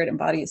between spirit and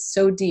body is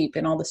so deep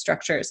in all the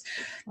structures.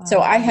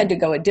 So I had to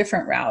go a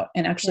different route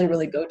and actually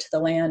really go to the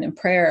land in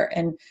prayer,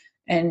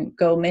 and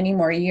go many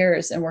more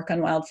years and work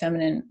on Wild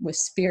Feminine with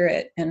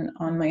spirit and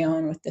on my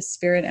own with the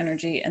spirit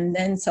energy, and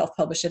then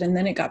self-publish it. And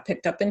then it got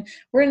picked up, and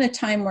we're in a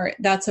time where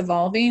that's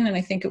evolving. And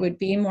I think it would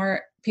be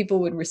more, people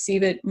would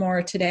receive it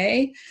more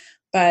today,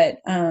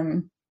 but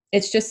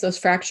it's just those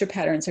fracture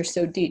patterns are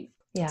so deep.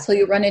 So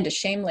you run into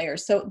shame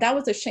layers. So that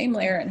was a shame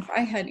layer. And if I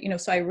had,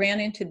 so I ran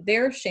into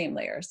their shame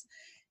layers.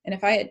 And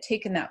if I had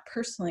taken that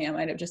personally, I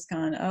might have just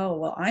gone, oh,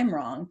 well, I'm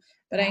wrong.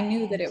 But I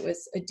knew that it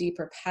was a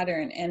deeper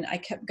pattern. And I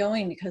kept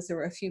going because there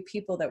were a few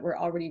people that were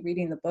already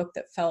reading the book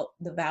that felt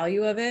the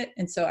value of it.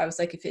 And so I was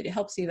like, if it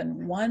helps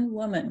even one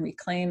woman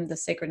reclaim the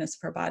sacredness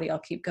of her body, I'll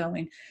keep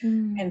going.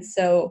 And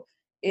so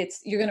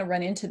you're going to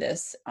run into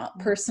this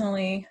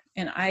personally.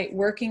 And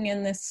working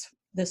in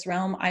this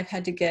realm, I've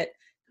had to get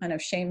kind of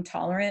shame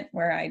tolerant,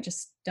 where I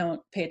just don't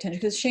pay attention,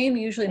 because shame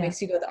usually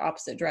makes you go the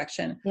opposite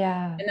direction.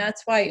 And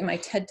that's why in my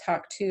TED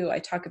Talk too, I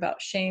talk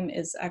about shame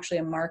is actually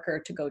a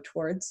marker to go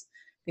towards,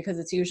 because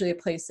it's usually a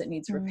place that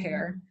needs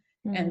repair.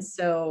 And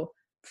so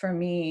for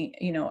me,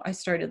 I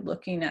started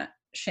looking at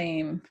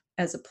shame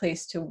as a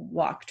place to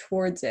walk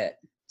towards it,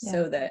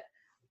 so that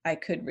I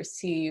could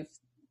receive.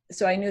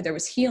 So I knew there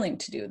was healing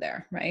to do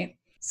there, right?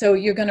 So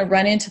you're going to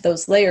run into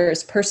those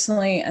layers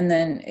personally. And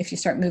then if you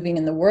start moving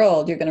in the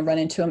world, you're going to run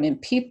into them in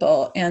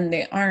people, and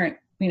they aren't,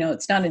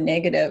 it's not a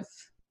negative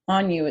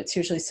on you. It's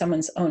usually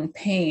someone's own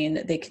pain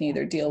that they can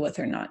either deal with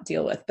or not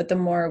deal with. But the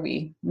more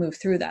we move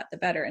through that, the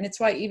better. And it's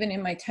why even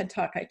in my TED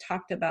Talk, I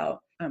talked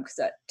about, because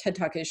that TED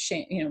Talk is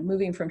shame,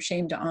 moving from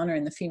shame to honor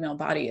in the female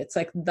body. It's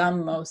like the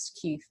most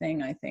key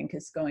thing, I think,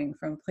 is going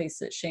from place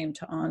that's shame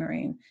to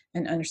honoring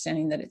and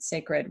understanding that it's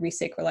sacred,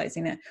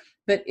 resacralizing it.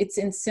 But it's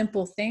in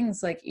simple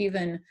things, like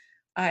even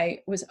I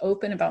was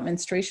open about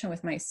menstruation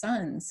with my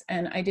sons,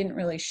 and I didn't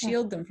really Yeah.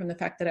 shield them from the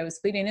fact that I was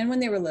bleeding. And when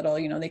they were little,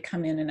 they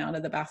come in and out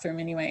of the bathroom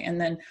anyway.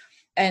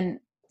 And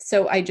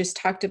so I just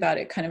talked about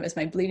it kind of as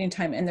my bleeding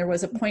time. And there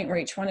was a point where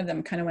each one of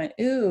them kind of went,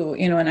 ooh,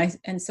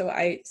 and so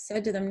I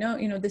said to them, no,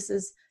 this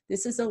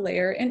is a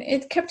layer, and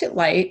it kept it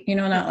light,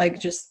 not like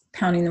just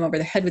pounding them over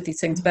the head with these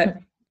things, but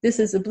this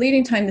is a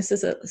bleeding time. This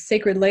is a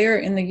sacred layer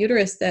in the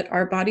uterus that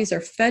our bodies are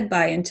fed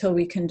by until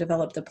we can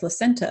develop the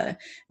placenta.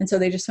 And so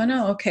they just went,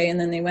 oh, okay. And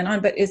then they went on,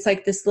 but it's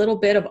like this little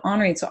bit of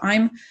honoring. So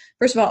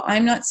first of all,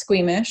 I'm not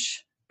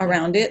squeamish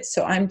around it.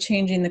 So I'm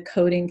changing the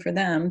coding for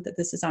them that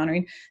this is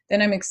honoring.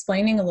 Then I'm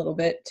explaining a little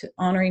bit, to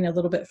honoring a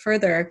little bit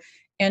further.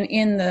 And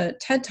in the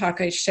TED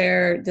Talk, I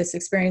share this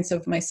experience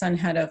of my son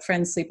had a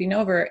friend sleeping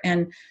over,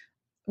 and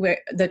where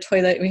the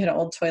toilet, we had an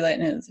old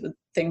toilet, and the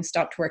thing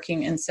stopped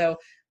working. And so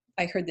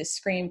I heard this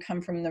scream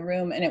come from the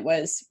room, and it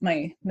was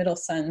my middle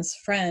son's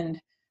friend.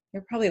 They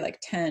were probably like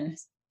 10,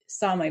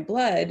 saw my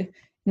blood in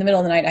the middle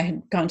of the night. I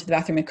had gone to the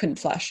bathroom and couldn't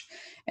flush.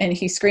 And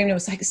he screamed. It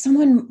was like,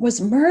 someone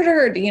was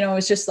murdered. It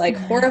was just like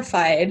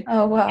horrified.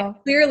 Oh, wow. And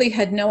clearly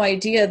had no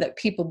idea that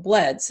people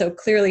bled. So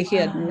clearly he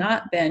had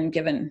not been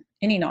given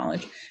any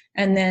knowledge.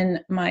 And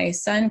then my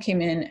son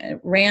came in and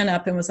ran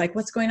up and was like,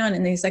 what's going on?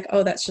 And he's like,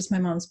 oh, that's just my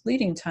mom's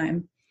bleeding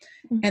time.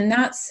 Mm-hmm. And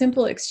that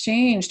simple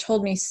exchange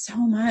told me so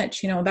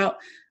much, about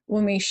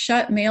when we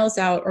shut males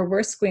out or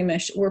we're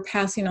squeamish, we're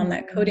passing on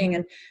that coding.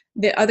 And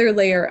the other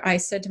layer I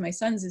said to my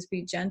sons is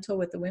be gentle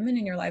with the women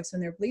in your lives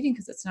when they're bleeding,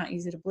 because it's not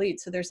easy to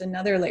bleed. So there's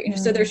another layer. Mm-hmm.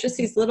 So there's just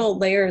these little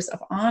layers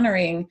of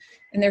honoring,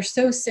 and they're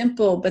so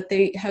simple, but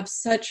they have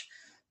such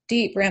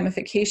deep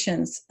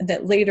ramifications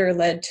that later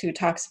led to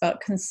talks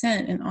about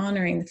consent and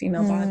honoring the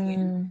female body.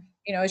 And,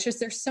 it's just,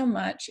 there's so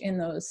much in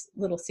those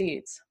little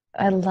seeds.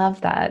 I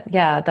love that.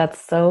 Yeah,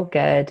 that's so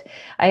good.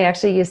 I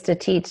actually used to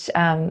teach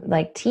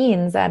like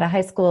teens at a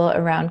high school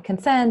around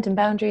consent and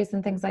boundaries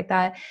and things like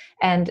that.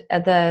 And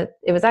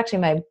it was actually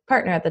my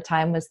partner at the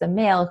time was the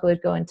male who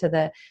would go into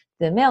the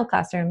male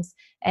classrooms,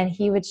 and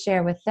he would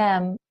share with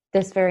them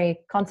this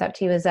very concept.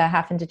 He was a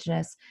half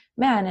Indigenous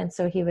man. And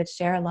so he would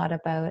share a lot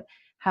about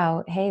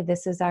how, hey,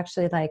 this is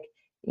actually like,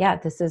 yeah,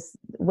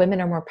 women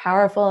are more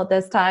powerful at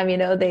this time.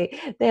 They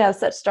have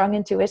such strong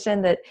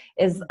intuition that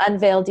is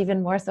unveiled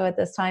even more so at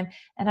this time.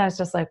 And I was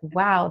just like,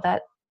 wow,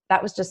 that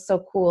was just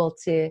so cool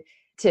to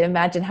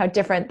imagine how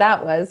different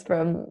that was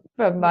from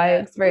my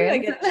experience.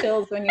 I get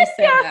chills when you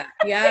say that.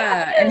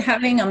 Yeah. And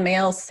having a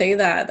male say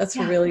that's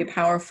really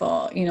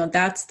powerful.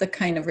 That's the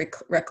kind of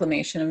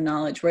reclamation of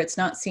knowledge where it's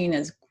not seen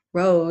as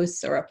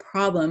gross or a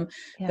problem,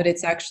 but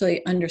it's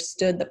actually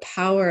understood the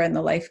power and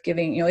the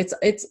life-giving.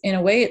 It's in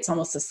a way, it's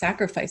almost a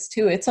sacrifice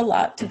too. It's a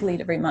lot to bleed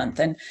every month,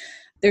 and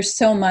there's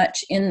so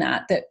much in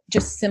that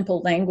just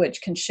simple language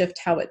can shift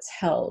how it's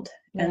held.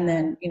 And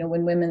then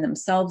when women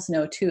themselves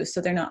know too, so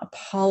they're not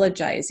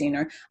apologizing.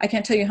 Or I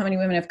can't tell you how many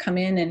women have come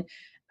in and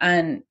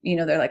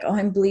they're like, oh,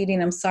 I'm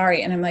bleeding, I'm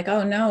sorry. And I'm like,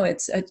 oh no,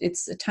 it's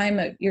a time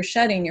of you're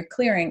shedding, you're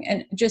clearing.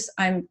 And just,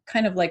 I'm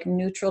kind of like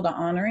neutral to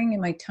honoring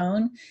in my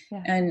tone.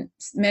 Yeah. And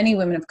many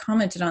women have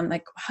commented on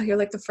like, wow, you're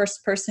like the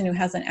first person who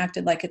hasn't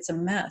acted like it's a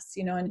mess,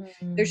 and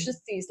there's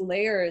just these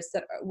layers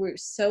that we're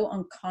so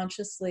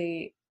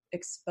unconsciously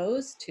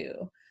exposed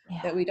to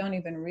that we don't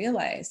even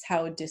realize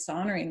how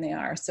dishonoring they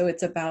are. So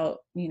it's about,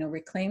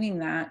 reclaiming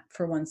that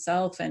for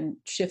oneself and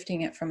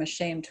shifting it from a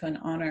shame to an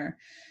honor.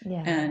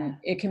 Yeah. And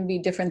it can be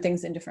different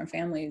things in different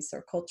families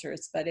or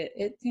cultures, but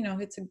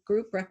it's a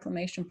group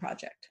reclamation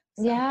project.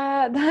 So.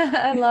 Yeah,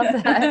 I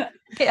love that.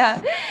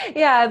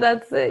 Yeah,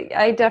 that's,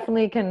 I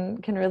definitely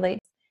can relate.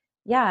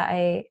 Yeah,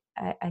 I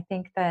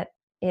think that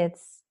it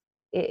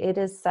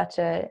is such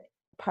a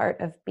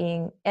part of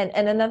being, and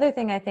another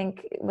thing, I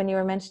think when you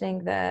were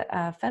mentioning the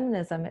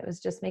feminism, it was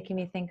just making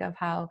me think of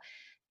how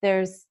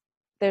there's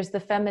the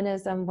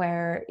feminism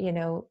where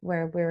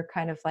where we're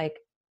kind of like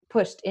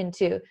pushed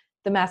into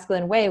the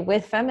masculine way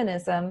with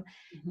feminism,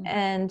 mm-hmm.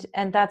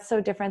 and that's so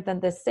different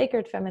than this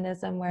sacred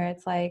feminism where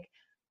it's like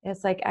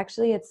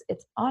actually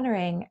it's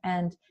honoring.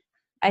 And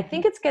I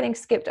think it's getting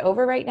skipped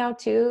over right now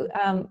too.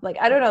 Like,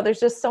 I don't know, there's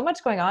just so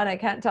much going on. I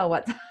can't tell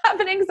what's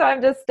happening. So I'm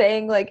just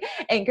staying like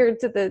anchored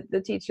to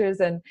the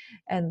teachers and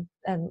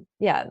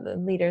yeah, the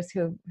leaders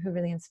who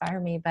really inspire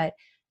me. But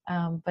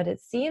it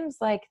seems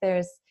like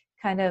there's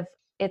kind of,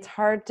 it's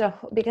hard to,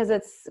 because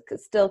it's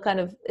still kind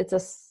of, it's a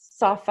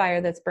soft fire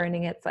that's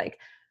burning. It's like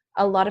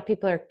a lot of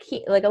people are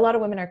keen, like a lot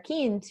of women are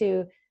keen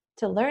to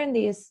learn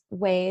these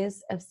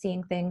ways of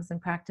seeing things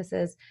and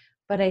practices.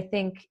 But I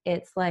think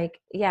it's like,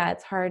 yeah,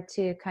 it's hard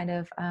to kind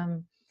of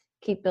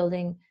keep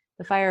building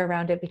the fire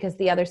around it because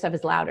the other stuff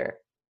is louder.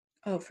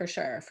 Oh, for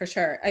sure. For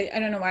sure. I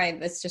don't know why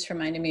this just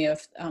reminded me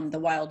of the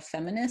Wild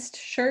Feminist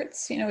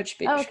shirts, which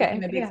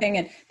became a big thing.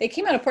 And they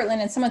came out of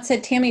Portland, and someone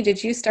said, Tammy,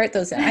 did you start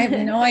those? And I have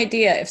no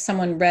idea if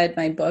someone read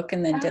my book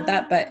and then did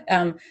that, but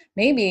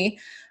maybe.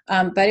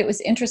 But it was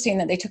interesting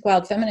that they took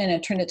Wild Feminine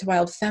and turned it to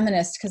Wild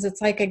Feminist, because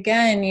it's like,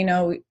 again,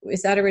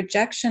 is that a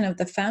rejection of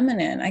the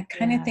feminine? I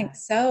kind of think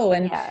so.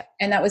 And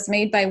that was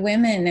made by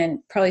women, and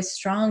probably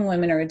strong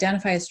women or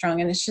identify as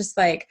strong. And it's just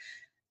like,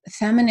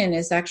 feminine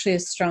is actually a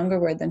stronger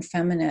word than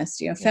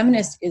feminist. Yeah.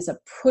 Feminist is a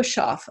push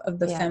off of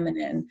the Yeah.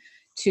 feminine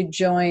to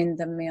join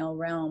the male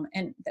realm.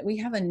 And that we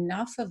have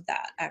enough of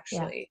that, Yeah.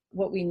 actually.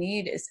 What we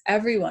need is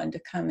everyone to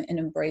come and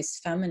embrace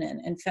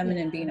feminine, and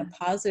feminine being a Yeah.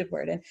 positive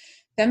word. And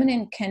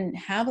feminine can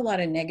have a lot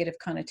of negative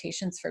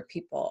connotations for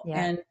people.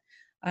 Yeah.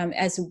 And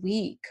as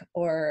weak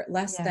or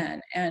less Yeah.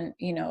 than. And,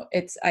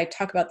 I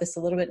talk about this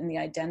a little bit in the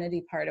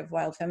identity part of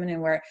Wild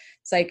Feminine, where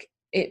it's like,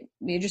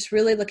 you're just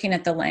really looking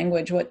at the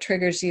language, what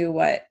triggers you,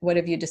 what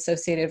have you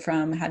dissociated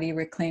from, how do you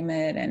reclaim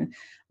it? And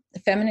the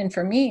feminine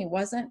for me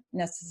wasn't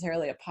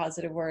necessarily a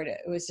positive word.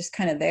 It was just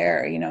kind of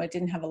there, it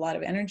didn't have a lot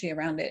of energy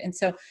around it. And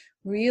so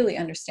really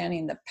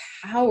understanding the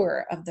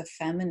power of the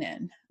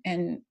feminine,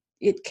 and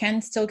it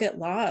can still get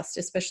lost,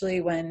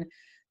 especially when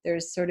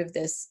there's sort of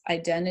this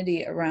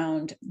identity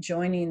around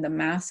joining the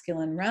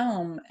masculine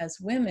realm as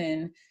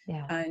women,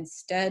 Yeah.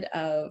 instead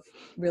of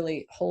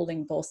really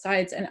holding both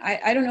sides. And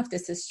I don't know if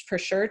this is for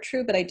sure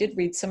true, but I did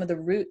read some of the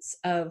roots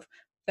of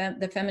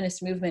the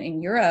feminist movement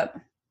in Europe,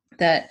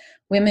 that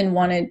women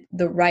wanted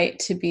the right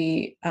to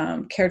be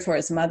cared for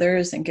as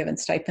mothers and given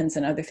stipends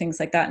and other things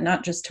like that,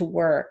 not just to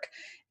work.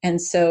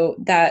 And so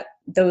that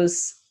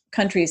those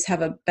countries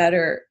have a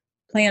better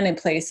plan in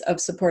place of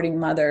supporting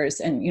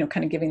mothers and,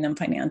 kind of giving them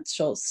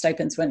financial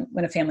stipends when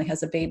a family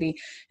has a baby,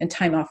 and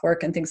time off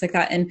work and things like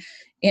that. And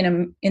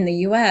in the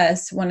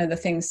US, one of the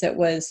things it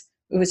was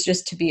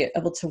just to be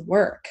able to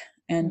work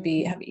and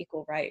have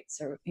equal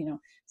rights, or,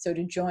 so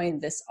to join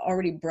this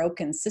already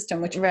broken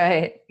system, which,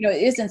 Right.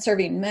 wasn't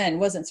serving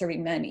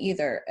men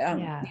either.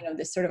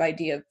 This sort of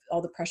idea of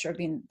all the pressure of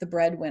being the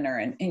breadwinner,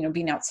 and,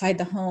 being outside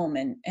the home,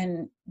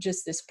 and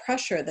just this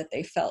pressure that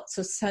they felt.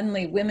 So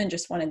suddenly women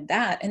just wanted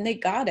that, and they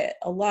got it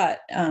a lot,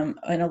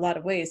 in a lot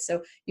of ways.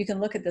 So you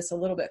can look at this a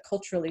little bit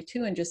culturally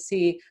too, and just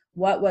see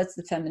what was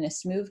the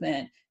feminist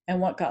movement and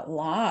what got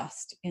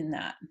lost in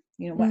that,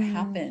 what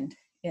happened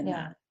in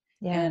that.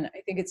 Yeah. And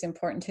I think it's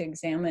important to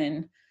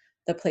examine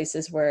the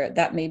places where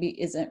that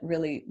maybe isn't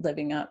really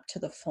living up to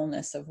the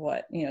fullness of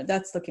what,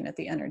 that's looking at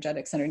the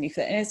energetics underneath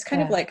it. And it's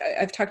kind of like,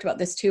 I've talked about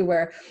this too,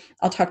 where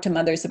I'll talk to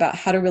mothers about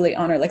how to really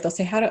honor, like they'll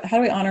say, how do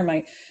I honor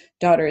my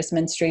daughter's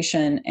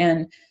menstruation?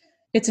 And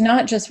it's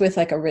not just with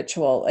like a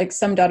ritual, like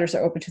some daughters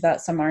are open to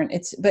that, some aren't.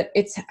 But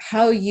it's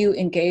how you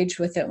engage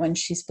with it when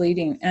she's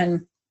bleeding.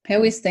 And I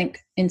always think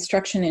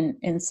instruction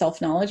in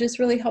self-knowledge is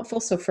really helpful.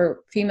 So for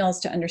females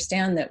to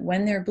understand that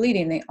when they're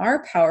bleeding, they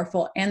are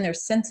powerful and they're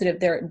sensitive,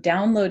 they're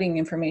downloading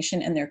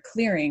information and they're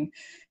clearing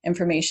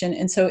information.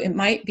 And so it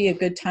might be a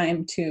good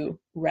time to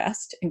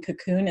rest and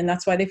cocoon. And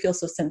that's why they feel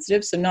so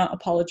sensitive. So not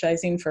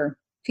apologizing for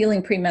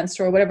feeling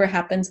premenstrual, whatever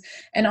happens.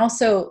 And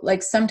also,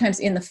 like, sometimes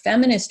in the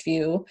feminist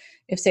view,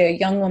 if say a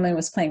young woman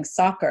was playing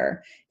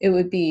soccer, it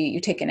would be you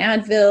take an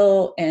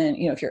Advil, and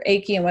if you're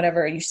achy and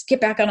whatever, you just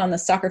get back out on the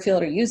soccer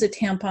field or use a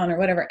tampon or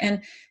whatever.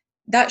 And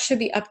that should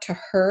be up to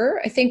her.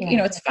 I think,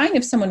 it's fine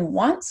if someone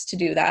wants to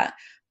do that.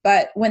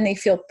 But when they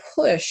feel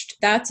pushed,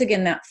 that's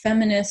again that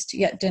feminist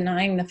yet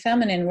denying the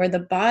feminine, where the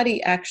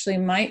body actually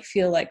might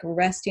feel like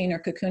resting or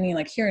cocooning.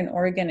 Like here in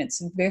Oregon,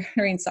 it's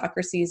during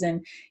soccer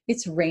season.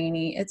 It's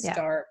rainy. It's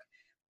dark.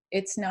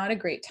 It's not a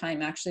great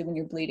time actually when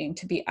you're bleeding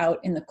to be out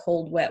in the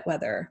cold, wet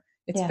weather.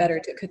 It's better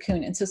to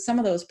cocoon. And so some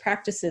of those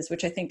practices,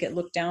 which I think get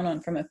looked down on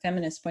from a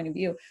feminist point of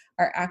view,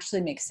 are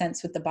actually make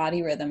sense with the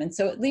body rhythm. And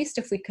so at least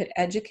if we could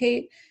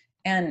educate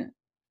and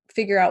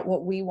figure out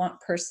what we want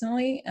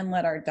personally and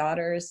let our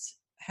daughters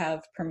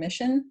have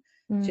permission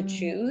to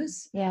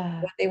choose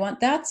what they want,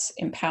 that's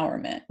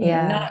empowerment.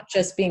 Not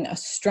just being a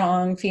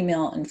strong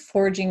female and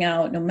forging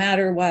out no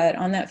matter what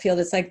on that field.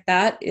 It's like,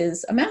 that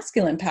is a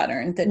masculine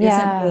pattern that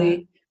isn't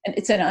really, and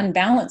it's an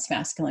unbalanced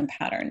masculine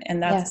pattern,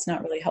 and that's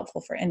not really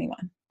helpful for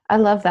anyone. I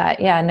love that.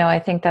 Yeah, no, I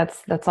think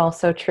that's all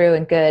so true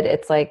and good.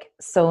 It's like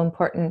so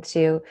important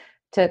to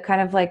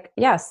kind of like,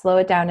 slow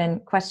it down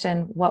and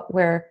question what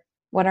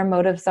our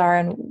motives are,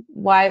 and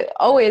why,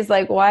 always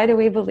like, why do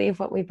we believe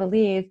what we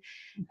believe?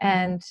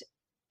 And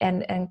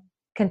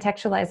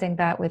contextualizing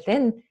that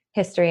within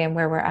history and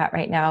where we're at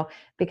right now.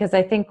 Because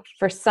I think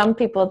for some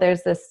people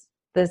there's this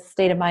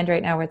state of mind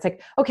right now where it's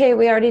like, okay,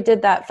 we already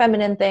did that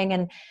feminine thing,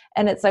 and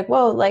it's like,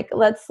 whoa, like,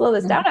 let's slow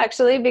this down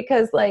actually,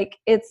 because like,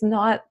 it's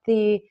not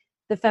the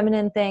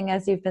feminine thing,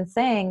 as you've been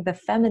saying, the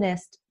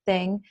feminist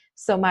thing,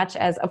 so much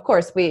as, of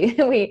course,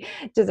 we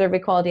deserve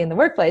equality in the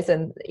workplace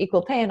and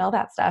equal pay and all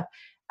that stuff.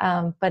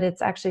 But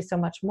it's actually so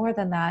much more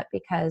than that,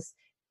 because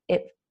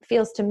it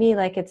feels to me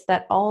like it's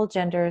that all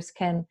genders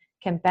can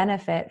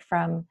benefit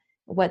from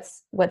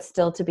what's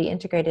still to be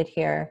integrated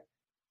here.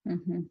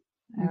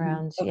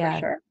 Around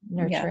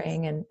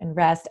nurturing and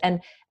rest,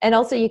 and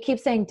also you keep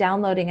saying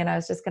downloading, and I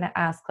was just going to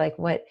ask, like,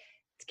 what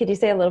could you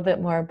say a little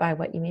bit more by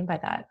what you mean by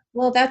that?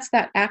 Well, that's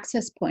that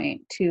access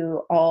point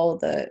to all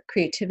the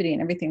creativity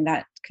and everything,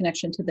 that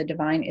connection to the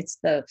divine. It's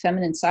the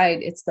feminine side,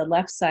 it's the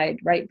left side,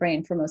 right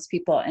brain for most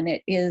people, and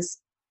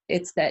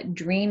it's that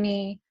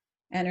dreamy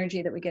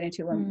energy that we get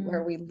into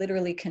where we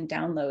literally can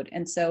download.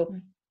 And so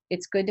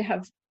it's good to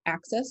have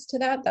access to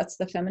that. That's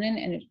the feminine.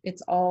 And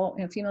it's all,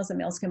 females and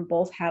males can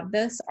both have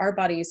this. Our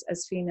bodies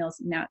as females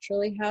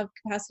naturally have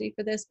capacity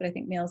for this, but I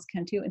think males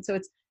can too. And so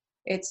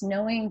it's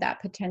knowing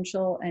that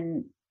potential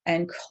and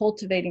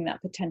cultivating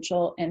that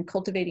potential and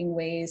cultivating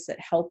ways that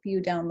help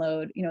you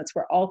download. It's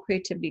where all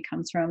creativity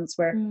comes from. It's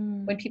where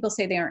when people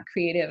say they aren't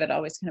creative, it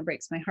always kind of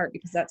breaks my heart,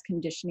 because that's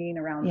conditioning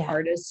around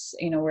artists,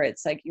 where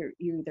it's like you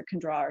either can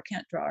draw or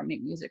can't draw, or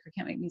make music or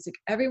can't make music.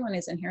 Everyone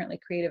is inherently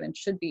creative and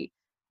should be,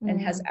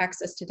 and has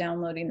access to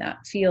downloading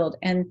that field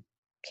and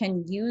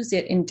can use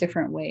it in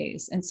different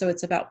ways. And so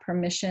it's about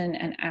permission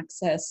and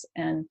access.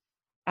 And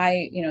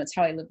it's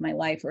how I live my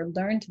life, or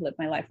learn to live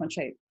my life, once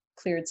I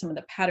cleared some of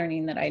the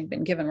patterning that I'd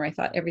been given, where I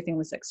thought everything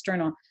was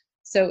external.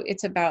 So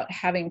it's about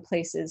having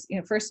places,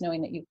 first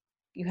knowing that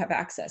you have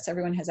access.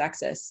 Everyone has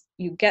access.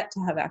 You get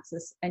to have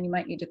access, and you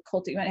might need to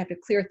you might have to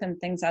clear some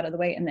things out of the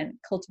way and then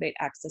cultivate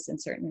access in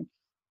certain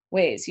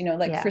ways.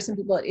 For some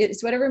people,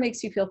 it's whatever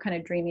makes you feel kind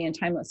of dreamy and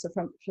timeless. So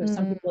for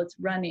some people it's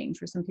running,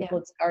 for some people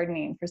it's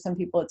gardening, for some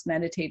people it's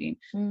meditating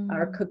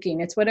or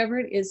cooking. It's whatever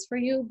it is for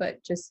you,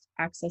 but just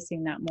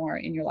accessing that more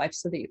in your life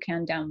so that you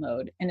can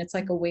download. And it's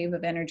like a wave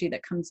of energy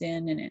that comes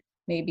in, and it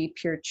may be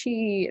pure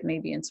chi, it may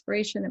be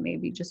inspiration, it may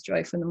be just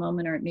joy from the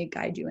moment, or it may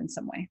guide you in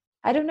some way.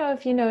 I don't know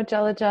if you know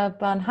Jelija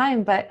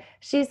Bonheim, but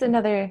she's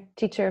another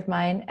teacher of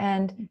mine,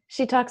 and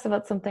she talks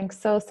about something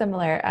so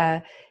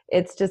similar.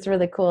 It's just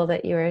really cool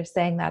that you were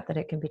saying that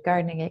it can be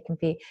gardening, it can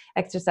be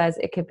exercise,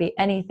 it could be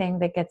anything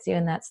that gets you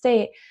in that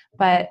state.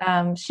 But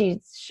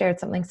she shared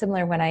something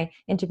similar when I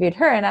interviewed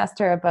her and asked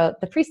her about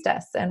the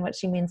priestess and what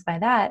she means by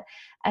that.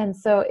 And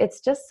so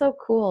it's just so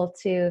cool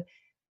to,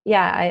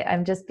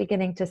 I'm just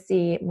beginning to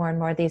see more and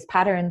more these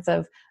patterns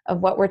of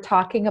what we're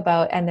talking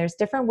about. And there's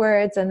different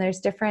words, and there's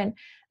different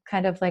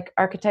kind of like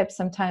archetypes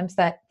sometimes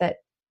that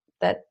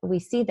we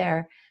see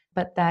there,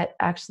 but that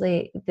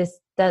actually this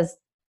does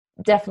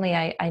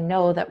definitely, I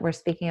know that we're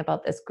speaking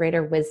about this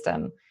greater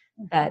wisdom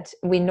that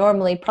we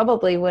normally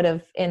probably would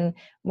have in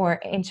more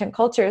ancient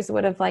cultures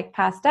would have like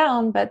passed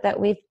down, but that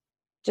we've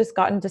just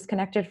gotten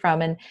disconnected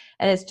from. And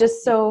it's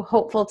just so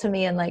hopeful to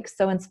me, and like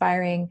so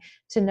inspiring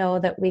to know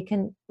that we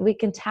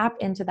can tap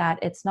into that.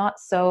 It's not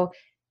so,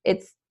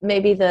 it's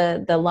maybe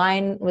the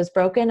line was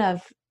broken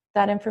of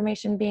that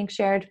information being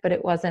shared, but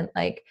it wasn't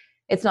like,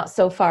 it's not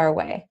so far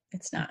away.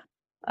 It's not.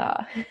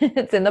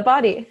 It's in the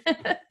body.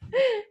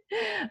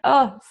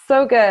 Oh,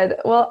 so good.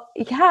 Well,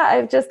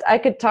 yeah, I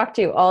could talk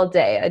to you all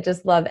day. I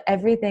just love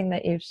everything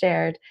that you've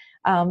shared.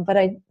 But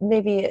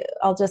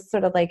I'll just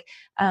sort of like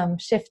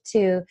shift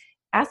to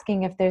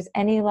asking if there's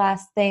any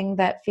last thing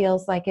that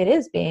feels like it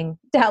is being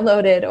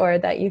downloaded or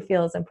that you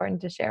feel is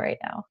important to share right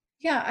now.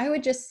 Yeah, I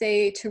would just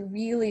say to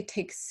really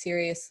take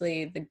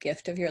seriously the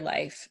gift of your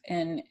life.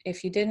 And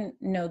if you didn't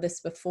know this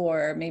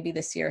before, maybe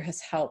this year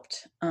has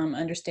helped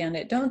understand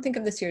it. Don't think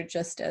of this year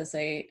just as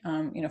a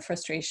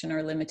frustration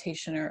or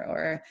limitation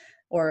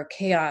or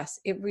chaos.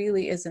 It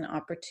really is an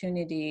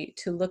opportunity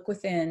to look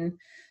within,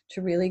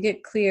 to really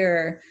get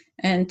clear,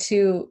 and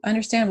to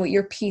understand what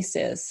your piece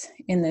is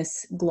in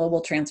this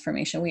global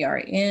transformation. We are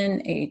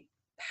in a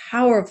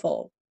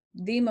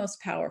the most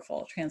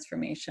powerful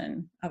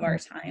transformation of our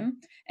time.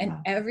 And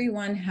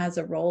everyone has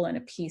a role and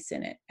a piece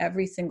in it,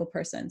 every single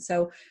person.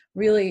 So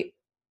really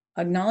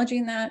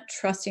acknowledging that,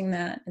 trusting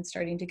that, and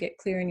starting to get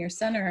clear in your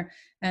center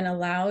and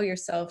allow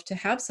yourself to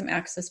have some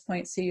access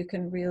points so you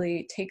can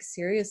really take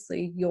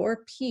seriously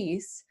your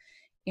piece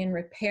in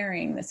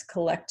repairing this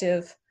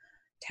collective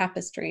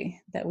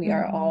tapestry that we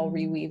are all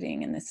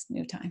reweaving in this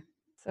new time.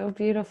 So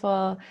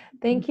beautiful.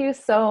 Thank you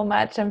so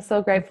much. I'm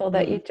so grateful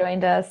that you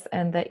joined us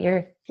and that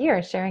you're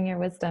here sharing your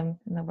wisdom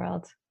in the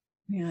world.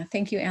 Yeah.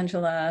 Thank you,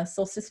 Angela.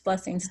 Solstice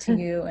blessings to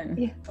you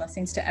and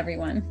blessings to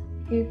everyone.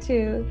 You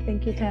too.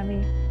 Thank you,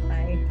 Tammy.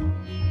 Bye.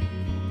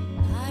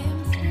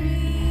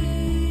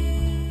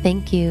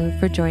 Thank you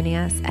for joining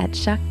us at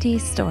Shakti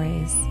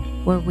Stories,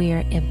 where we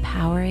are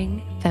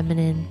empowering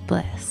feminine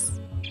bliss.